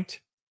anybody ranked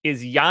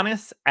is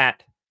Giannis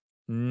at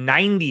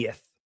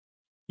 90th.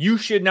 You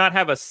should not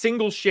have a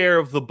single share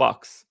of the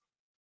Bucks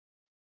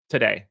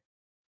today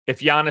if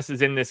Giannis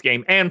is in this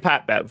game, and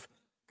Pat Bev,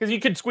 because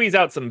you could squeeze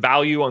out some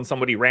value on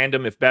somebody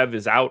random if Bev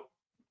is out.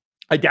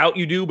 I doubt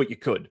you do, but you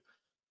could.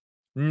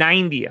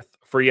 90th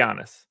for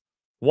Giannis.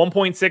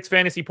 1.6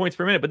 fantasy points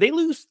per minute, but they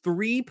lose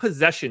 3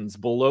 possessions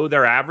below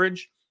their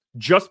average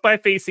just by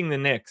facing the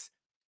Knicks.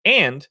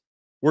 And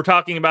we're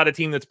talking about a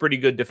team that's pretty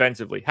good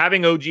defensively.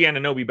 Having OG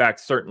Anunoby back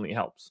certainly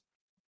helps.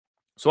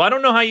 So I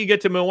don't know how you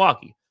get to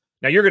Milwaukee.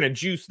 Now you're going to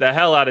juice the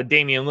hell out of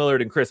Damian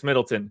Lillard and Chris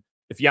Middleton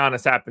if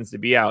Giannis happens to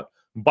be out.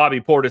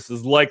 Bobby Portis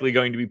is likely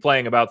going to be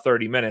playing about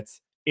 30 minutes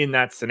in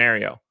that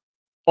scenario.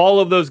 All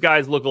of those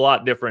guys look a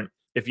lot different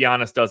if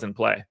Giannis doesn't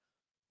play.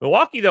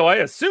 Milwaukee, though, I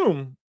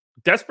assume,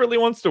 desperately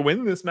wants to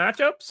win this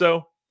matchup.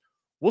 So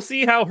we'll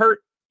see how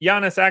hurt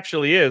Giannis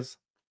actually is.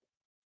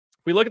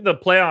 If we look at the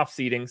playoff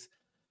seedings,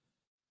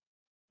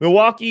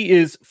 Milwaukee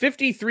is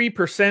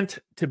 53%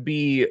 to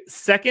be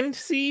second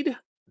seed,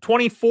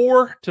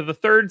 24 to the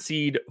third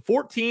seed,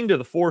 14 to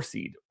the 4th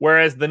seed.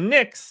 Whereas the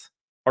Knicks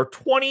are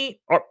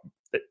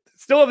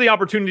still have the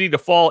opportunity to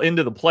fall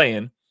into the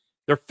play-in.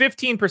 They're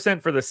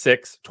 15% for the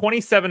 6,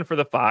 27 for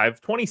the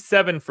 5,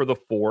 27 for the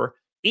 4,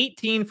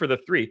 18 for the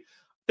 3.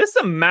 This is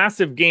a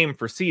massive game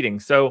for seeding.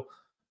 So,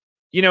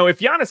 if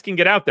Giannis can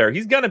get out there,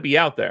 he's going to be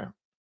out there.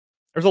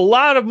 There's a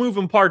lot of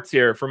moving parts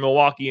here for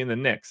Milwaukee and the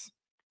Knicks.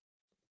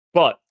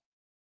 But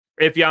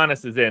if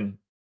Giannis is in,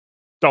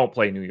 don't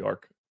play New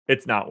York.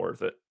 It's not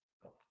worth it.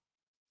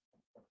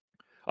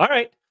 All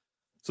right.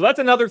 So that's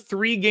another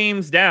 3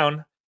 games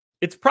down.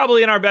 It's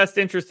probably in our best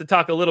interest to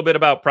talk a little bit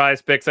about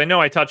Prize Picks. I know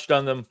I touched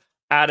on them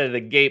out of the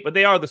gate, but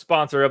they are the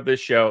sponsor of this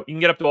show. You can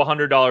get up to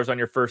 $100 on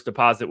your first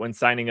deposit when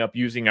signing up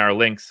using our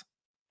links.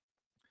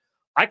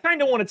 I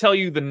kind of want to tell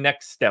you the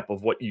next step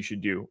of what you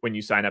should do when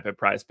you sign up at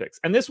Prize Picks.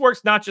 And this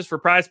works not just for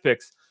Prize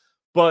Picks,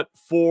 but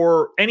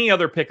for any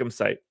other pick'em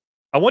site.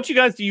 I want you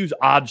guys to use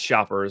Odds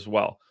Shopper as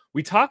well.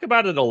 We talk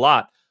about it a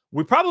lot.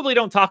 We probably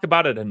don't talk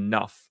about it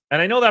enough.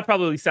 And I know that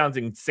probably sounds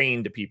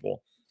insane to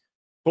people,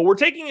 but we're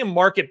taking a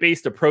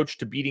market-based approach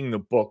to beating the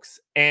books,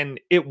 and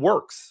it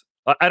works.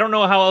 I don't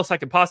know how else I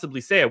could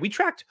possibly say it. We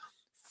tracked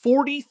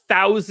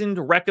 40,000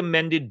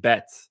 recommended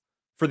bets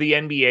for the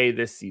NBA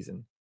this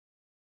season.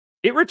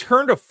 It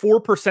returned a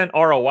 4%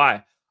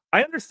 ROI.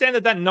 I understand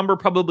that number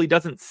probably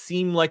doesn't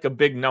seem like a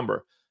big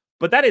number,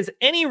 but that is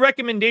any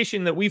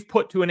recommendation that we've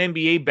put to an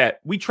NBA bet.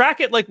 We track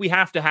it like we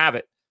have to have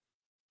it.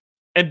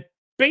 And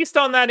based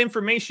on that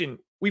information,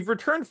 we've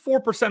returned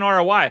 4%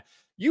 ROI.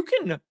 You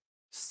can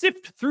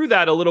sift through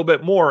that a little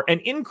bit more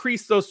and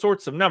increase those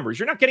sorts of numbers.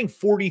 You're not getting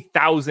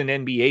 40,000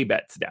 NBA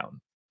bets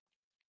down.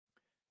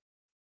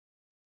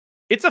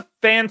 It's a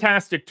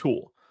fantastic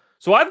tool.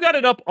 So I've got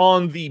it up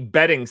on the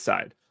betting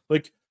side.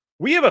 Like,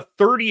 we have a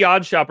 30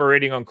 odd shopper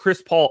rating on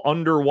Chris Paul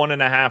under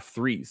 1.5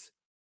 threes.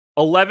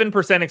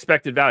 11%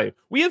 expected value.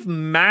 We have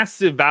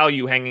massive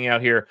value hanging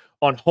out here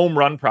on home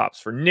run props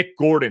for Nick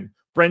Gordon,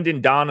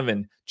 Brendan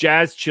Donovan,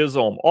 Jazz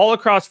Chisholm, all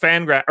across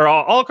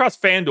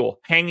FanDuel,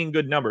 hanging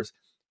good numbers.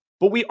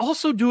 But we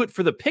also do it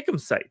for the pick'em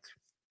sites.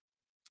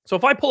 So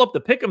if I pull up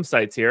the pick'em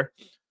sites here,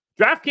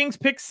 DraftKings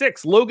pick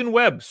 6, Logan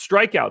Webb,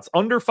 strikeouts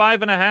under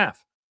 5.5,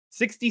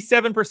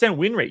 67%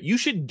 win rate. You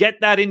should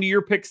get that into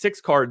your pick 6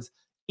 cards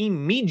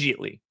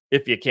immediately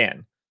if you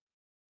can.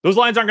 Those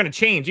lines aren't going to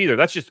change either.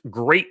 That's just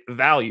great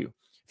value.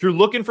 If you're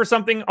looking for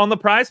something on the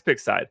prize pick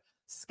side,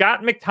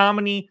 Scott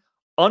McTominay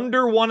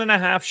under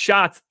 1.5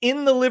 shots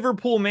in the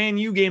Liverpool Man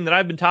U game that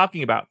I've been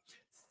talking about.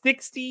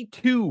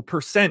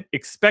 62%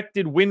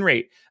 expected win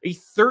rate, a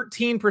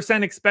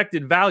 13%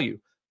 expected value.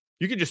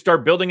 You could just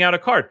start building out a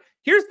card.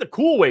 Here's the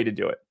cool way to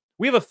do it.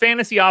 We have a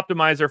fantasy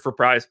optimizer for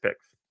prize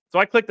picks. So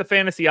I click the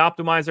fantasy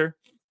optimizer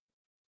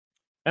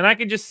and I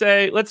can just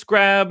say, let's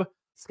grab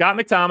Scott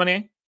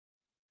McTominay.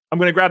 I'm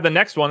going to grab the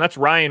next one. That's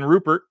Ryan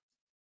Rupert.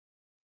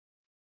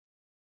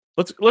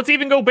 Let's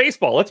even go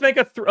baseball. Let's make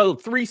a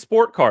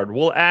 3-sport card.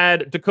 We'll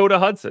add Dakota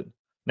Hudson.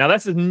 Now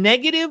that's a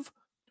negative.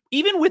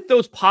 Even with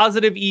those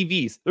positive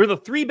EVs, they're the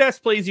 3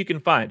 best plays you can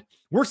find.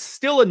 We're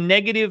still a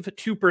negative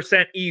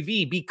 2%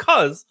 EV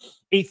because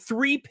a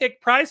 3-pick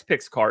prize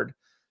picks card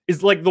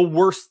is like the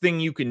worst thing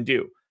you can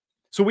do.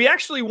 So we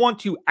actually want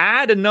to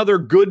add another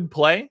good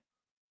play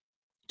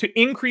to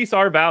increase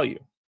our value.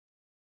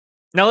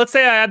 Now let's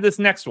say I add this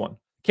next one.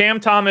 Cam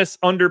Thomas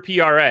under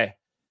PRA.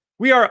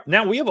 We have a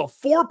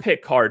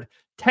 4-pick card,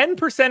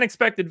 10%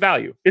 expected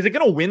value. Is it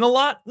going to win a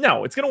lot?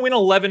 No, it's going to win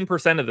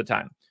 11% of the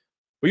time.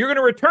 But you're going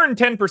to return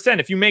 10%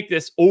 if you make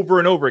this over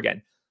and over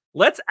again.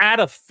 Let's add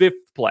a 5th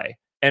play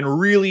and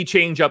really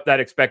change up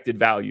that expected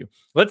value.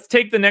 Let's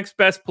take the next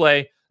best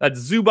play. That's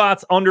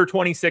Zubats under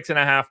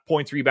 26.5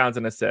 points, rebounds,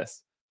 and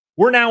assists.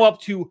 We're now up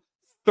to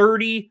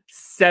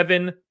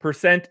 37%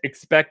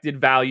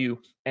 expected value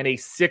and a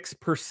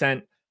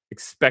 6%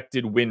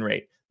 expected win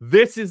rate.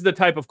 This is the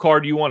type of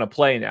card you want to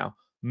play now.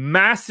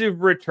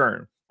 Massive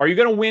return. Are you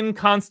going to win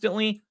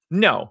constantly?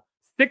 No.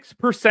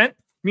 6%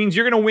 means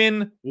you're going to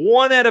win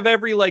 1 out of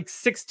every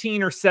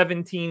 16 or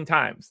 17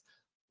 times.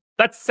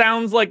 That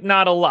sounds like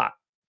not a lot.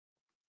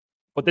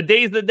 But the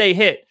days that they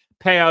hit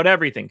pay out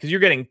everything because you're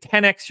getting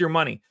 10x your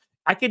money.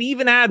 I could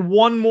even add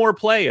one more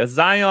play, a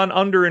Zion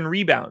under in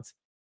rebounds.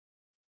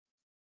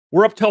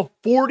 We're up to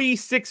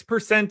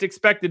 46%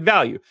 expected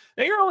value.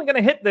 Now, you're only going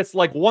to hit this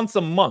once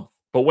a month.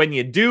 But when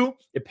you do,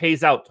 it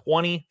pays out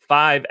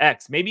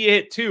 25x. Maybe you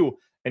hit 2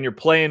 and you're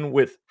playing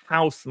with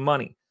house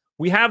money.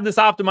 We have this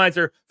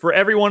optimizer for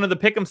every one of the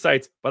pick'em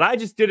sites, but I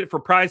just did it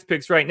for Prize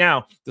Picks right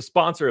now, the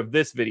sponsor of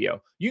this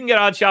video. You can get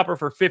Odd Shopper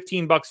for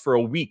 $15 for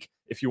a week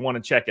if you want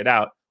to check it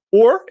out.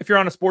 Or if you're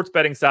on a sports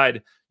betting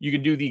side, you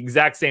can do the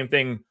exact same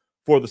thing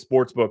for the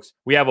sports books.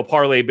 We have a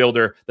parlay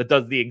builder that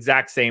does the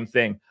exact same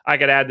thing. I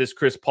could add this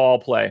Chris Paul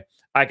play.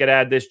 I could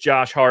add this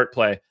Josh Hart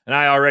play. And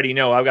I already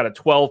know I've got a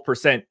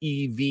 12%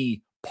 EV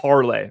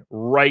parlay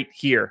right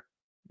here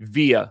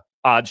via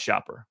Odd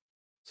Shopper.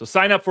 So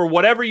sign up for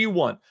whatever you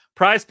want.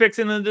 Prize Picks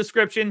in the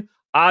description,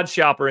 Odd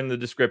Shopper in the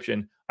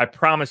description. I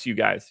promise you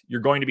guys, you're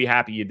going to be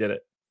happy you did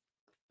it.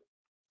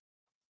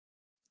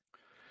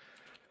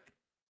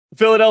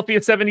 Philadelphia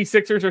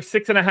 76ers are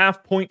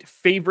 6.5-point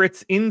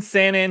favorites in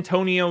San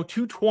Antonio,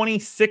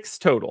 226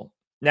 total.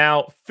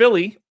 Now,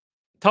 Philly,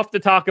 tough to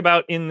talk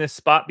about in this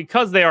spot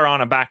because they are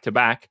on a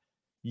back-to-back.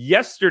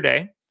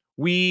 Yesterday,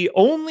 we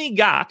only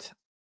got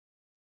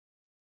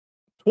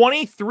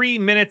 23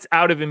 minutes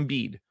out of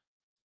Embiid.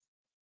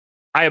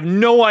 I have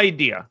no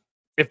idea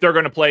if they're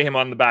going to play him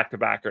on the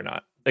back-to-back or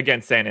not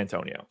against San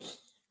Antonio.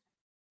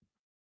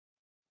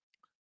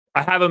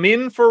 I have him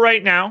in for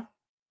right now.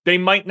 They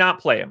might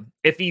not play him.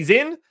 If he's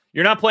in,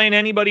 you're not playing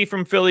anybody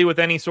from Philly with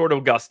any sort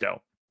of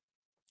gusto.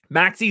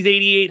 Maxey's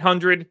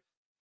 8,800.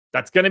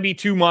 That's going to be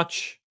too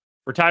much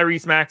for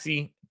Tyrese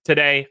Maxey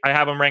today. I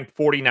have him ranked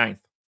 49th.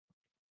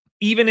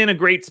 Even in a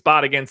great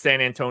spot against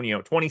San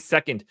Antonio,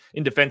 22nd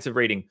in defensive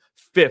rating,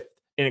 5th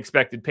in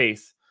expected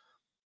pace.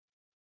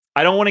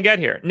 I don't want to get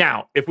here.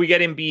 Now, if we get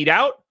Embiid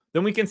out,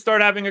 then we can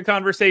start having a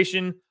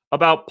conversation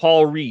about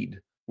Paul Reed.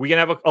 We can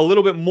have a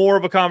little bit more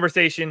of a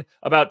conversation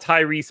about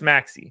Tyrese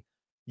Maxey.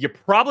 You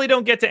probably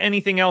don't get to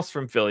anything else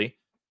from Philly,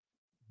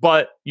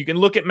 but you can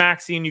look at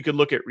Maxey and you could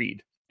look at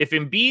Reed. If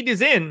Embiid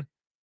is in,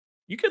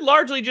 you could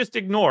largely just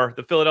ignore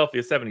the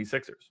Philadelphia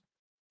 76ers.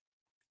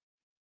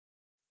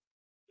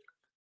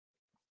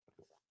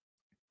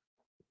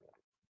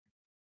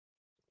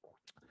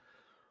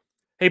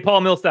 Hey,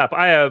 Paul Millsap,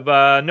 I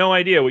have no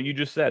idea what you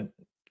just said.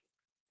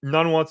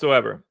 None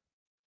whatsoever.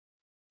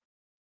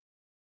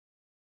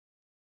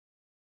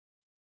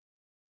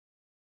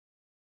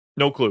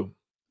 No clue.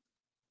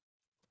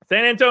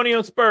 San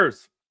Antonio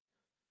Spurs.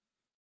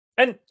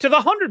 And to the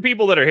 100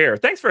 people that are here,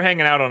 thanks for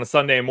hanging out on a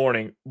Sunday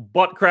morning.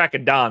 Butt crack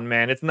of dawn,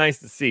 man. It's nice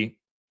to see.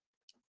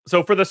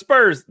 So for the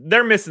Spurs,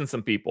 they're missing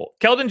some people.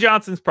 Keldon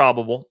Johnson's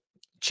probable.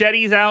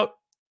 Chetty's out.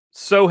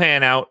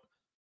 Sohan out.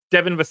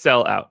 Devin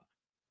Vassell out.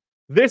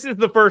 This is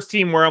the first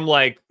team where I'm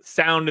like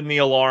sounding the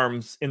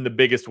alarms in the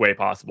biggest way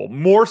possible.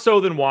 More so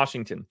than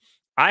Washington.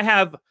 I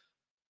have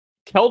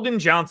Keldon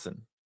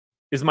Johnson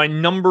is my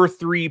number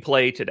 3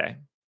 play today.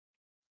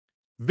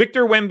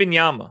 Victor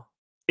Wembanyama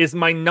is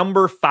my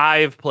number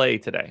 5 play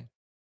today.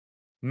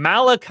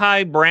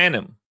 Malachi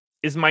Branham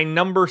is my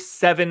number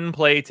 7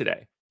 play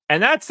today.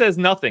 And that says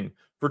nothing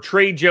for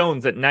Trey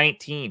Jones at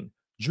 19,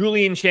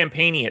 Julian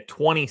Champagnie at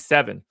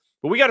 27.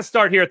 But we got to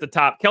start here at the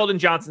top. Keldon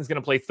Johnson's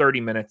going to play 30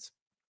 minutes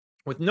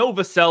with no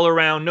Vassell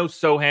around, no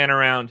Sohan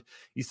around.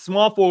 He's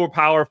small forward,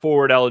 power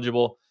forward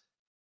eligible.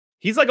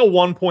 He's like a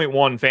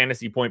 1.1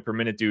 fantasy point per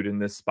minute dude in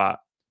this spot.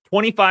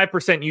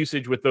 25%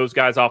 usage with those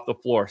guys off the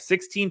floor,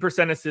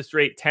 16% assist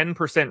rate,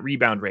 10%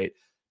 rebound rate.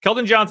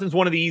 Keldon Johnson's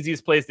one of the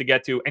easiest plays to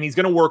get to, and he's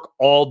going to work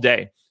all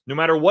day. No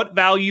matter what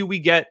value we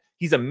get,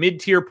 he's a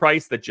mid-tier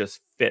price that just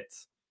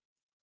fits.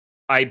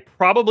 I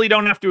probably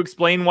don't have to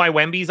explain why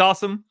Wemby's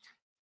awesome.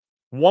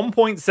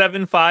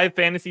 1.75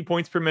 fantasy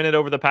points per minute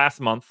over the past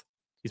month.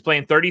 He's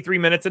playing 33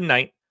 minutes a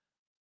night.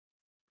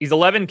 He's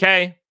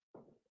 11K.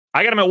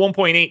 I got him at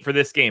 1.8 for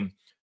this game.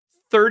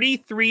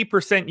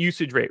 33%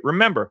 usage rate.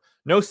 Remember,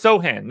 no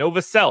Sohan, no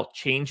Vassell.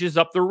 Changes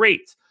up the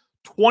rates.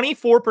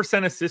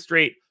 24% assist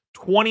rate,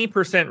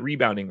 20%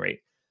 rebounding rate.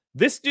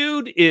 This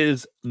dude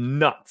is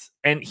nuts.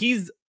 And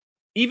he's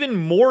even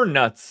more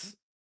nuts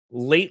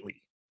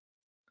lately.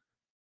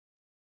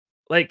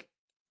 Like,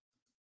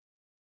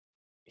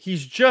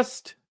 he's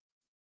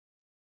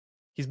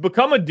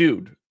become a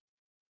dude.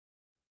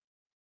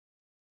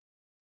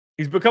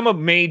 He's become a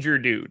major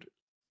dude.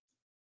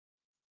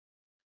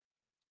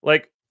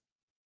 Like,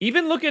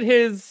 even look at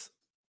his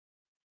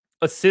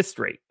assist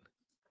rate.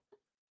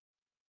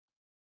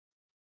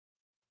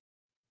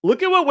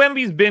 Look at what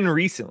Wemby's been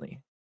recently.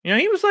 You know,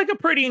 he was like a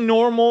pretty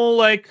normal,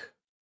 like,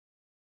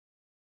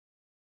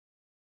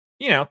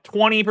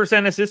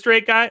 20% assist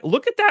rate guy.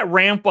 Look at that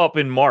ramp up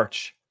in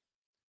March.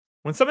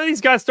 When some of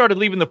these guys started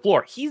leaving the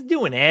floor, he's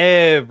doing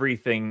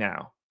everything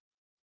now.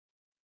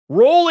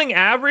 Rolling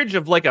average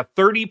of like a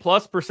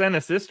 30+%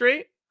 assist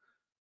rate.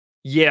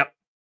 Yep.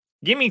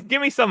 Give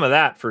me some of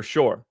that for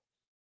sure.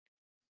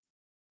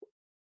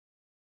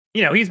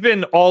 He's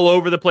been all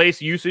over the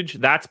place usage.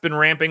 That's been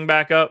ramping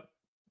back up.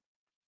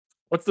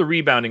 What's the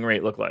rebounding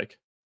rate look like?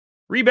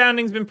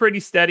 Rebounding's been pretty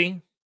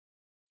steady.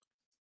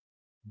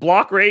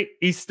 Block rate,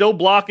 he's still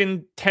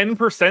blocking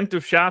 10%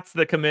 of shots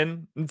that come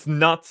in. It's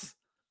nuts.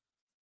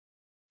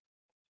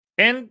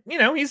 And,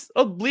 he's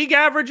a league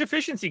average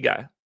efficiency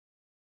guy.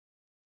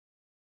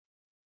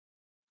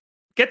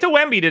 Get to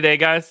Wemby today,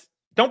 guys.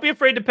 Don't be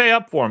afraid to pay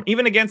up for him,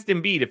 even against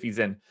Embiid if he's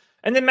in.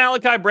 And then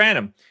Malachi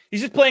Branham.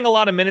 He's just playing a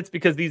lot of minutes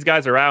because these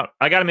guys are out.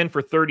 I got him in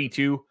for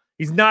 32.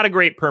 He's not a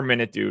great per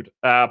minute dude.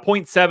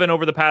 0.7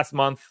 over the past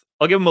month.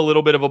 I'll give him a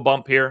little bit of a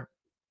bump here.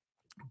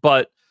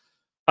 But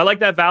I like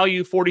that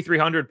value,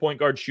 4,300 point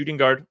guard, shooting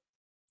guard.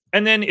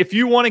 And then if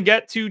you want to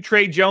get to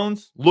Trey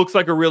Jones, looks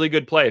like a really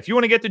good play. If you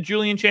want to get to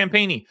Julian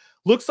Champagnie,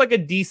 looks like a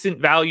decent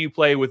value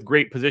play with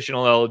great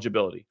positional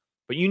eligibility.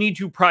 But you need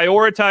to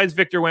prioritize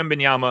Victor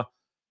Wembanyama.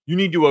 You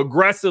need to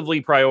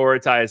aggressively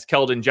prioritize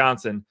Keldon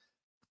Johnson.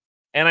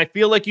 And I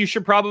feel like you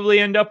should probably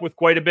end up with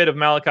quite a bit of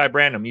Malachi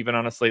Branham, even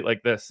on a slate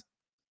like this.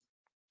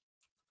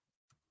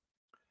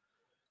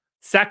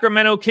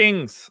 Sacramento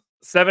Kings,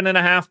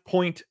 7.5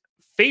 point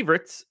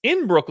favorites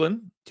in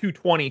Brooklyn,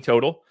 220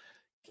 total.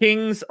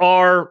 Kings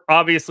are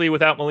obviously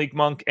without Malik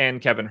Monk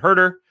and Kevin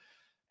Huerter.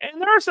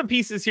 And there are some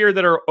pieces here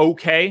that are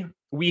okay.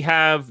 We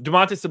have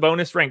Domantas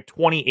Sabonis ranked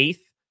 28th.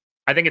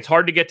 I think it's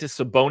hard to get to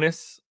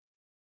Sabonis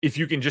if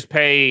you can just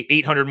pay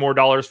 $800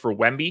 more for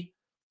Wemby.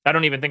 I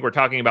don't even think we're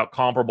talking about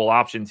comparable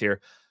options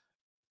here.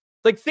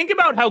 Like, think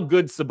about how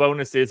good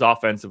Sabonis is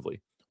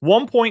offensively.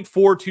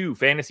 1.42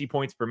 fantasy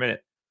points per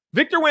minute.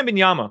 Victor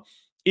Wembanyama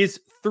is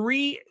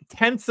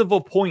 0.3 of a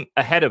point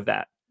ahead of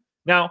that.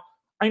 Now,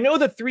 I know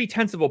that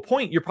 0.3 of a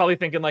point, you're probably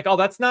thinking like, oh,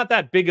 that's not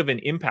that big of an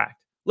impact.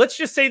 Let's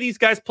just say these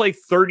guys play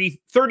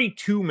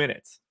 32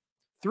 minutes.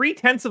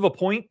 0.3 of a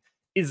point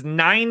is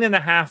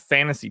 9.5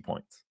 fantasy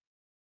points.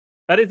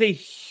 That is a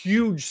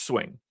huge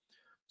swing.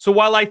 So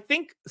while I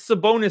think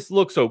Sabonis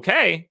looks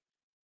okay,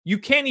 you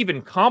can't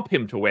even comp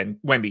him to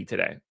Wemby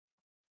today.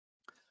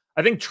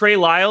 I think Trey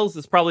Lyles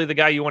is probably the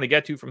guy you want to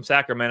get to from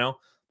Sacramento.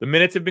 The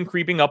minutes have been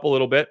creeping up a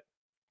little bit.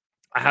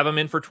 I have him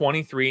in for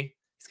 23.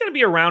 He's going to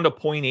be around a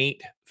 0.8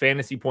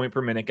 fantasy point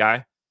per minute guy,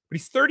 but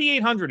he's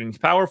 3,800 and he's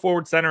power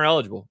forward center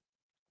eligible.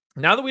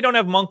 Now that we don't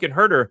have Monk and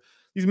Huerter,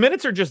 these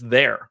minutes are just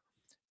there.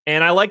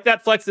 And I like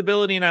that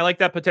flexibility and I like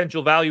that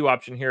potential value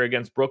option here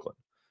against Brooklyn.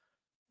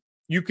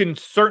 You can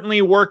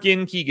certainly work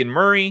in Keegan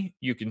Murray.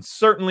 You can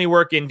certainly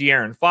work in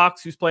De'Aaron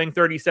Fox, who's playing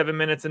 37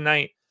 minutes a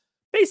night.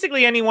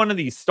 Basically, any one of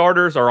these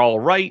starters are all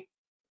right.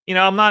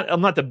 I'm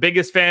not the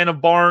biggest fan of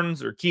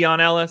Barnes or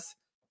Keon Ellis.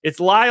 It's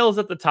Lyles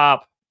at the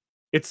top.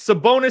 It's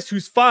Sabonis,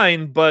 who's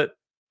fine, but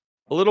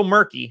a little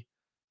murky.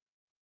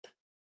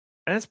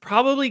 And it's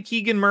probably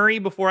Keegan Murray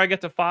before I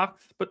get to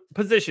Fox, but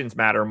positions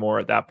matter more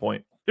at that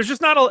point. There's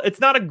just it's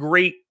not a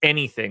great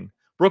anything.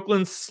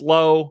 Brooklyn's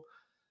slow.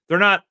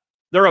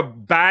 They're a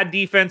bad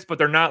defense, but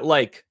they're not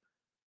like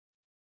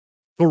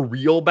the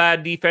real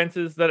bad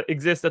defenses that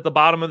exist at the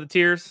bottom of the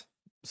tiers.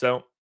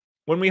 So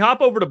when we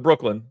hop over to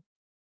Brooklyn,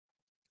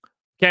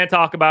 can't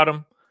talk about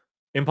them.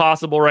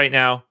 Impossible right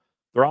now.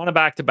 They're on a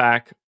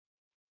back-to-back.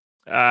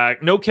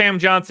 No Cam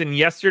Johnson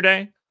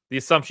yesterday. The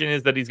assumption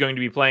is that he's going to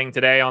be playing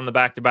today on the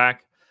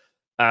back-to-back.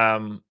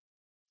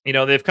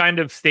 They've kind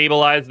of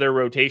stabilized their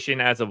rotation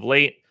as of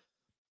late.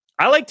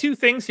 I like two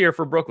things here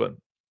for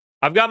Brooklyn.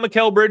 I've got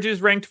Mikal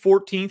Bridges ranked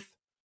 14th.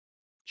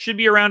 Should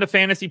be around a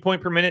fantasy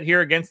point per minute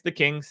here against the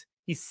Kings.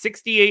 He's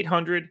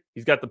 6,800.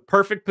 He's got the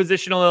perfect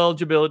positional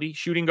eligibility,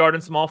 shooting guard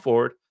and small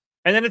forward.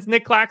 And then it's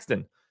Nick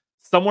Claxton,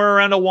 somewhere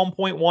around a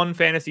 1.1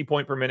 fantasy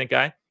point per minute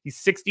guy. He's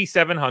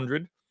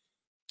 6,700.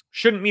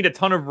 Shouldn't meet a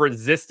ton of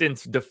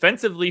resistance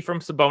defensively from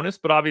Sabonis,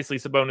 but obviously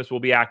Sabonis will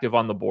be active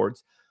on the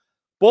boards.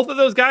 Both of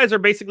those guys are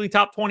basically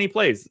top 20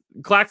 plays.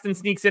 Claxton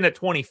sneaks in at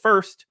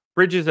 21st,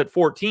 Bridges at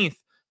 14th.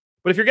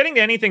 But if you're getting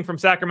to anything from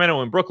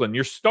Sacramento and Brooklyn,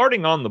 you're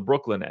starting on the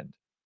Brooklyn end.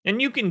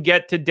 And you can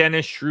get to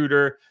Dennis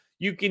Schroeder.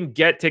 You can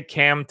get to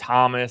Cam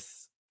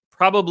Thomas.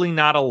 Probably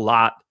not a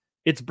lot.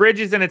 It's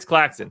Bridges and it's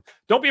Claxton.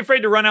 Don't be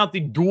afraid to run out the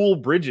dual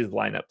Bridges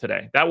lineup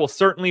today. That will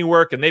certainly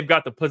work, and they've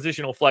got the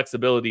positional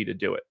flexibility to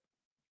do it.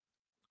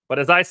 But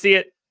as I see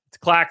it, it's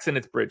Claxton,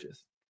 it's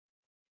Bridges.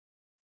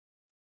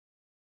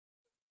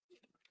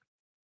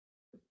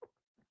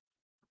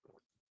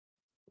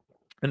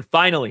 And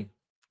finally,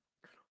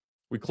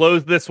 we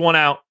close this one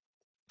out.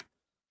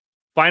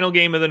 Final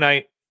game of the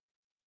night.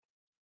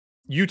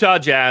 Utah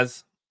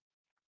Jazz,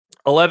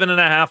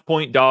 11.5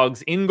 point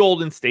dogs in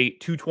Golden State,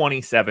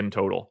 227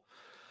 total.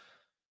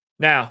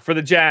 Now, for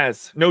the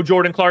Jazz, no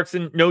Jordan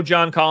Clarkson, no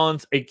John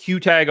Collins, a Q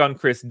tag on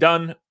Chris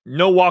Dunn,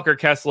 no Walker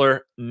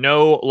Kessler,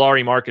 no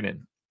Lauri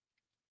Markkanen.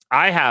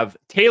 I have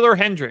Taylor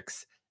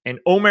Hendricks and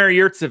Omer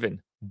Yurtseven,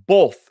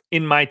 both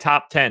in my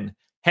top 10.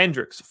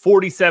 Hendricks,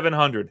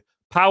 4,700,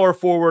 power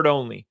forward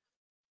only.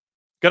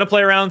 Going to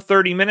play around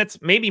 30 minutes,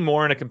 maybe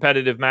more in a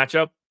competitive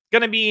matchup.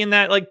 Going to be in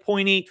that like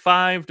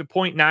 0.85 to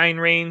 0.9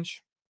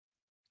 range.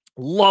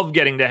 Love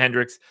getting to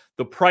Hendricks.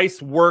 The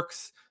price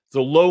works. It's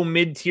a low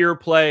mid-tier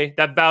play.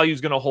 That value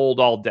is going to hold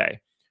all day.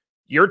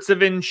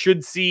 Yurtseven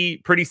should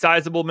see pretty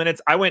sizable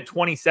minutes. I went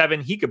 27.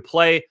 He could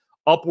play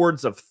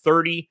upwards of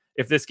 30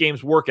 if this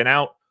game's working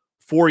out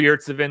for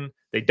Yurtseven.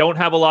 They don't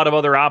have a lot of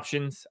other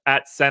options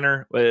at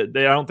center. I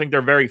don't think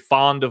they're very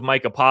fond of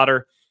Micah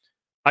Potter.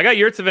 I got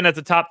Yurtseven as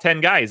a top 10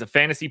 guy. He's a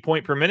fantasy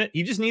point per minute.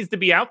 He just needs to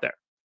be out there.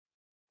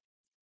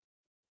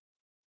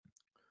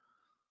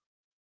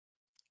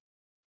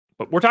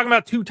 But we're talking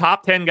about two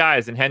top 10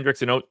 guys in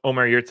Hendricks and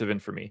Omer Yurtseven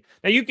for me.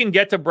 Now, you can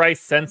get to Bryce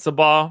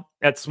Sensabaugh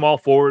at small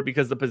forward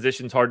because the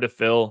position's hard to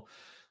fill.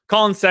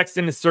 Colin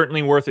Sexton is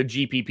certainly worth a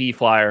GPP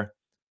flyer.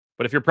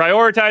 But if you're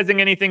prioritizing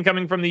anything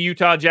coming from the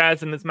Utah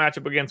Jazz in this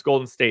matchup against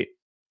Golden State,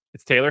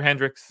 it's Taylor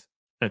Hendricks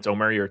and it's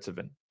Omer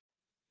Yurtseven.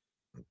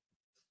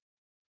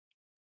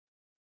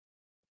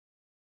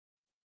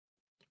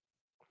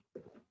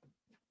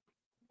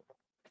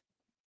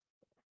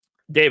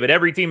 David,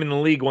 every team in the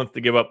league wants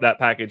to give up that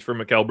package for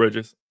Mikal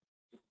Bridges.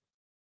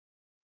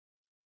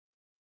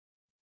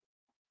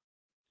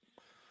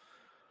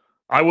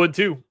 I would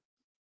too.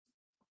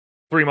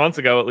 3 months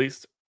ago, at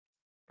least.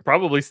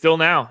 Probably still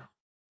now,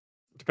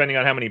 depending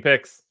on how many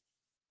picks.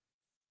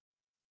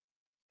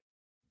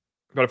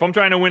 But if I'm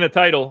trying to win a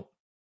title,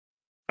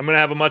 I'm going to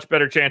have a much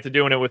better chance of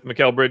doing it with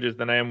Mikal Bridges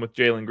than I am with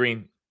Jalen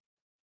Green.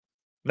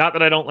 Not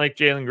that I don't like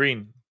Jalen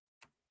Green.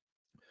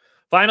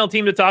 Final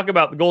team to talk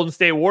about, the Golden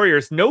State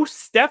Warriors. No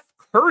Steph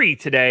Curry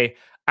today.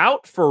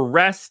 Out for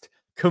rest.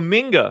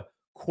 Kuminga,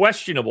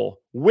 questionable.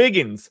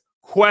 Wiggins,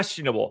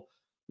 questionable.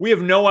 We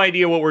have no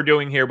idea what we're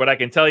doing here, but I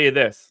can tell you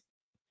this.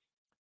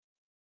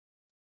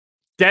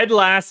 Dead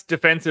last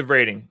defensive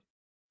rating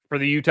for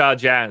the Utah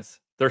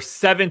Jazz. They're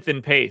 7th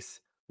in pace,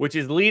 which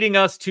is leading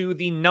us to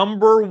the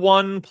number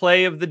one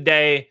play of the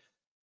day.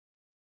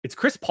 It's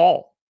Chris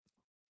Paul.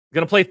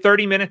 Going to play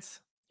 30 minutes.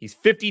 He's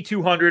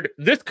 5,200.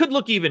 This could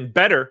look even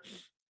better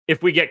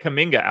if we get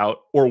Kuminga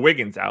out or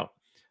Wiggins out.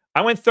 I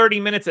went 30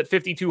 minutes at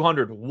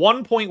 5,200.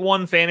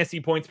 1.1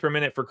 fantasy points per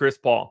minute for Chris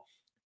Paul.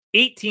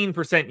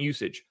 18%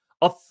 usage.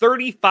 A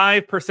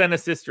 35%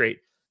 assist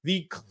rate.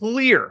 The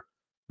clear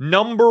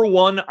number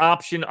one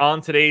option on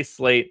today's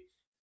slate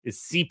is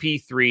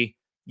CP3.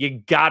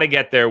 You got to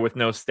get there with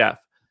no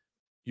Steph.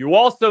 You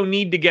also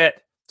need to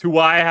get to who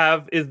I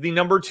have is the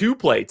number two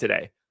play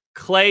today.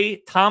 Klay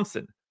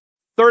Thompson.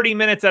 30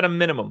 minutes at a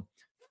minimum.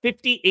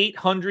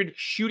 5,800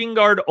 shooting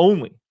guard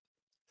only.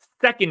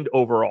 2nd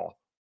overall.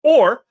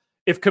 Or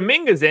if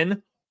Kuminga's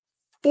in,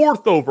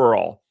 4th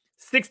overall.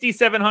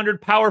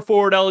 6,700 power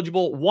forward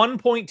eligible.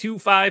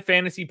 1.25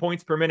 fantasy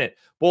points per minute.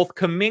 Both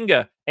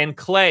Kuminga and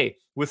Klay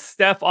with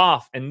Steph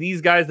off and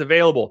these guys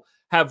available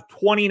have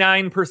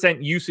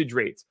 29% usage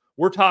rates.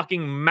 We're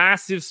talking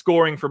massive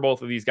scoring for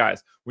both of these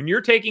guys. When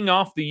you're taking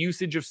off the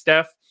usage of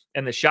Steph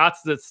and the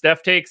shots that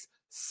Steph takes,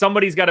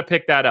 somebody's got to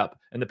pick that up.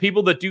 And the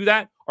people that do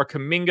that are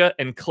Kuminga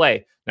and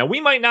Klay. Now, we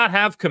might not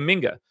have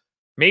Kuminga.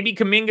 Maybe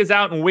Kuminga's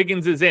out and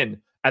Wiggins is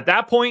in. At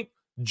that point,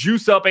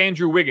 juice up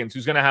Andrew Wiggins,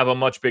 who's going to have a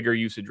much bigger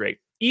usage rate.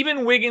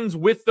 Even Wiggins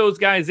with those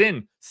guys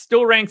in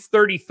still ranks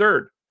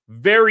 33rd.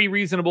 Very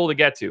reasonable to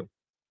get to.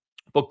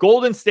 But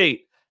Golden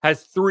State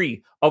has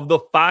 3 of the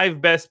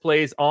 5 best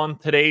plays on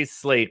today's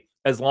slate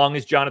as long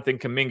as Jonathan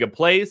Kuminga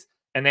plays,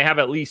 and they have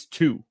at least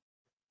 2.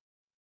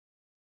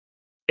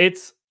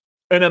 It's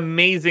an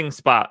amazing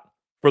spot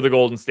for the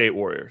Golden State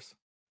Warriors.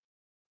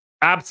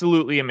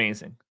 Absolutely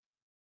amazing.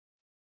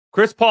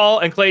 Chris Paul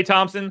and Klay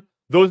Thompson,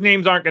 those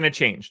names aren't going to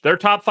change. They're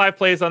top 5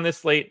 plays on this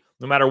slate,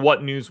 no matter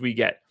what news we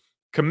get.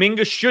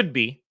 Kuminga should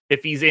be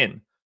if he's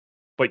in.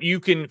 But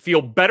you can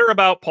feel better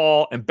about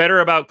Paul and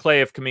better about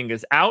Klay if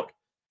Kuminga's out.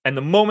 And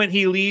the moment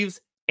he leaves,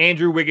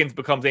 Andrew Wiggins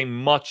becomes a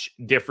much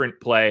different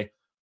play.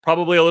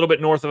 Probably a little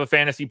bit north of a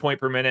fantasy point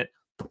per minute.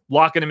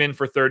 Locking him in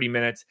for 30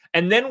 minutes.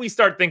 And then we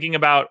start thinking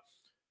about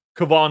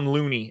Kevon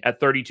Looney at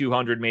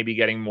 3,200 maybe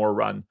getting more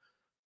run.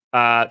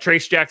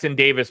 Trace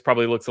Jackson-Davis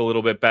probably looks a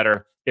little bit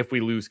better if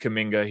we lose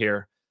Kuminga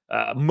here.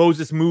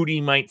 Moses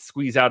Moody might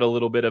squeeze out a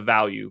little bit of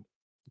value.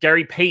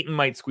 Gary Payton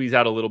might squeeze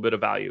out a little bit of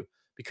value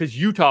because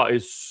Utah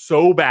is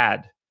so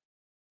bad.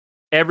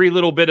 Every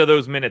little bit of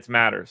those minutes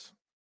matters.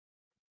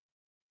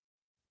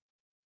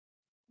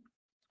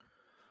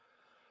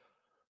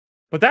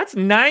 But that's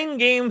 9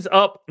 games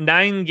up,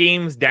 9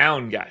 games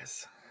down,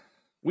 guys.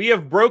 We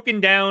have broken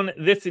down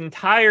this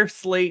entire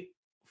slate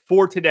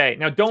for today.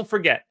 Now, don't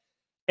forget,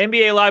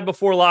 NBA Live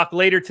Before Lock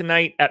later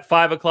tonight at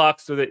 5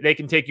 o'clock so that they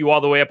can take you all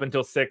the way up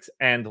until 6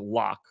 and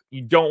lock.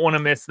 You don't want to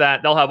miss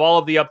that. They'll have all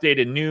of the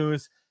updated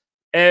news.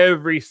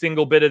 Every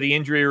single bit of the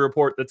injury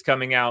report that's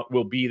coming out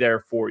will be there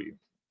for you.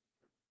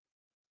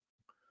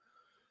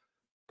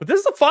 But this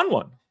is a fun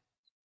one.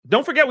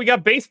 Don't forget, we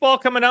got baseball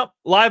coming up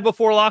live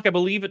before lock, I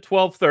believe, at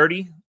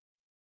 12:30.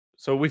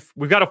 So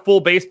we've got a full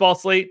baseball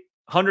slate,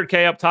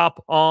 100K up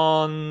top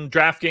on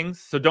DraftKings,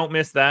 so don't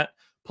miss that.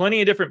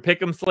 Plenty of different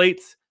pick'em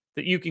slates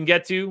that you can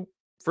get to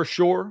for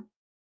sure.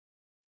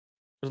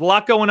 There's a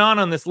lot going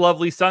on this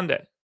lovely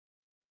Sunday.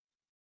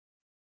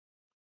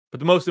 But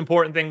the most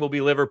important thing will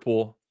be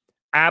Liverpool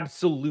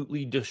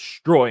absolutely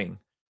destroying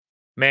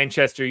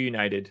Manchester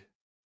United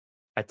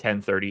at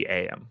 10:30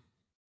 a.m.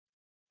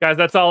 Guys,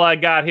 that's all I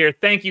got here.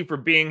 Thank you for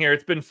being here.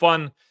 It's been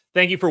fun.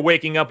 Thank you for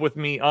waking up with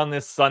me on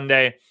this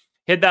Sunday.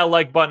 Hit that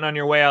like button on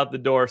your way out the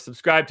door.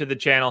 Subscribe to the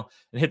channel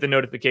and hit the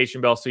notification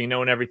bell so you know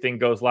when everything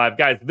goes live.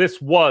 Guys,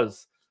 this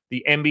was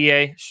the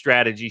NBA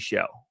Strategy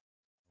Show.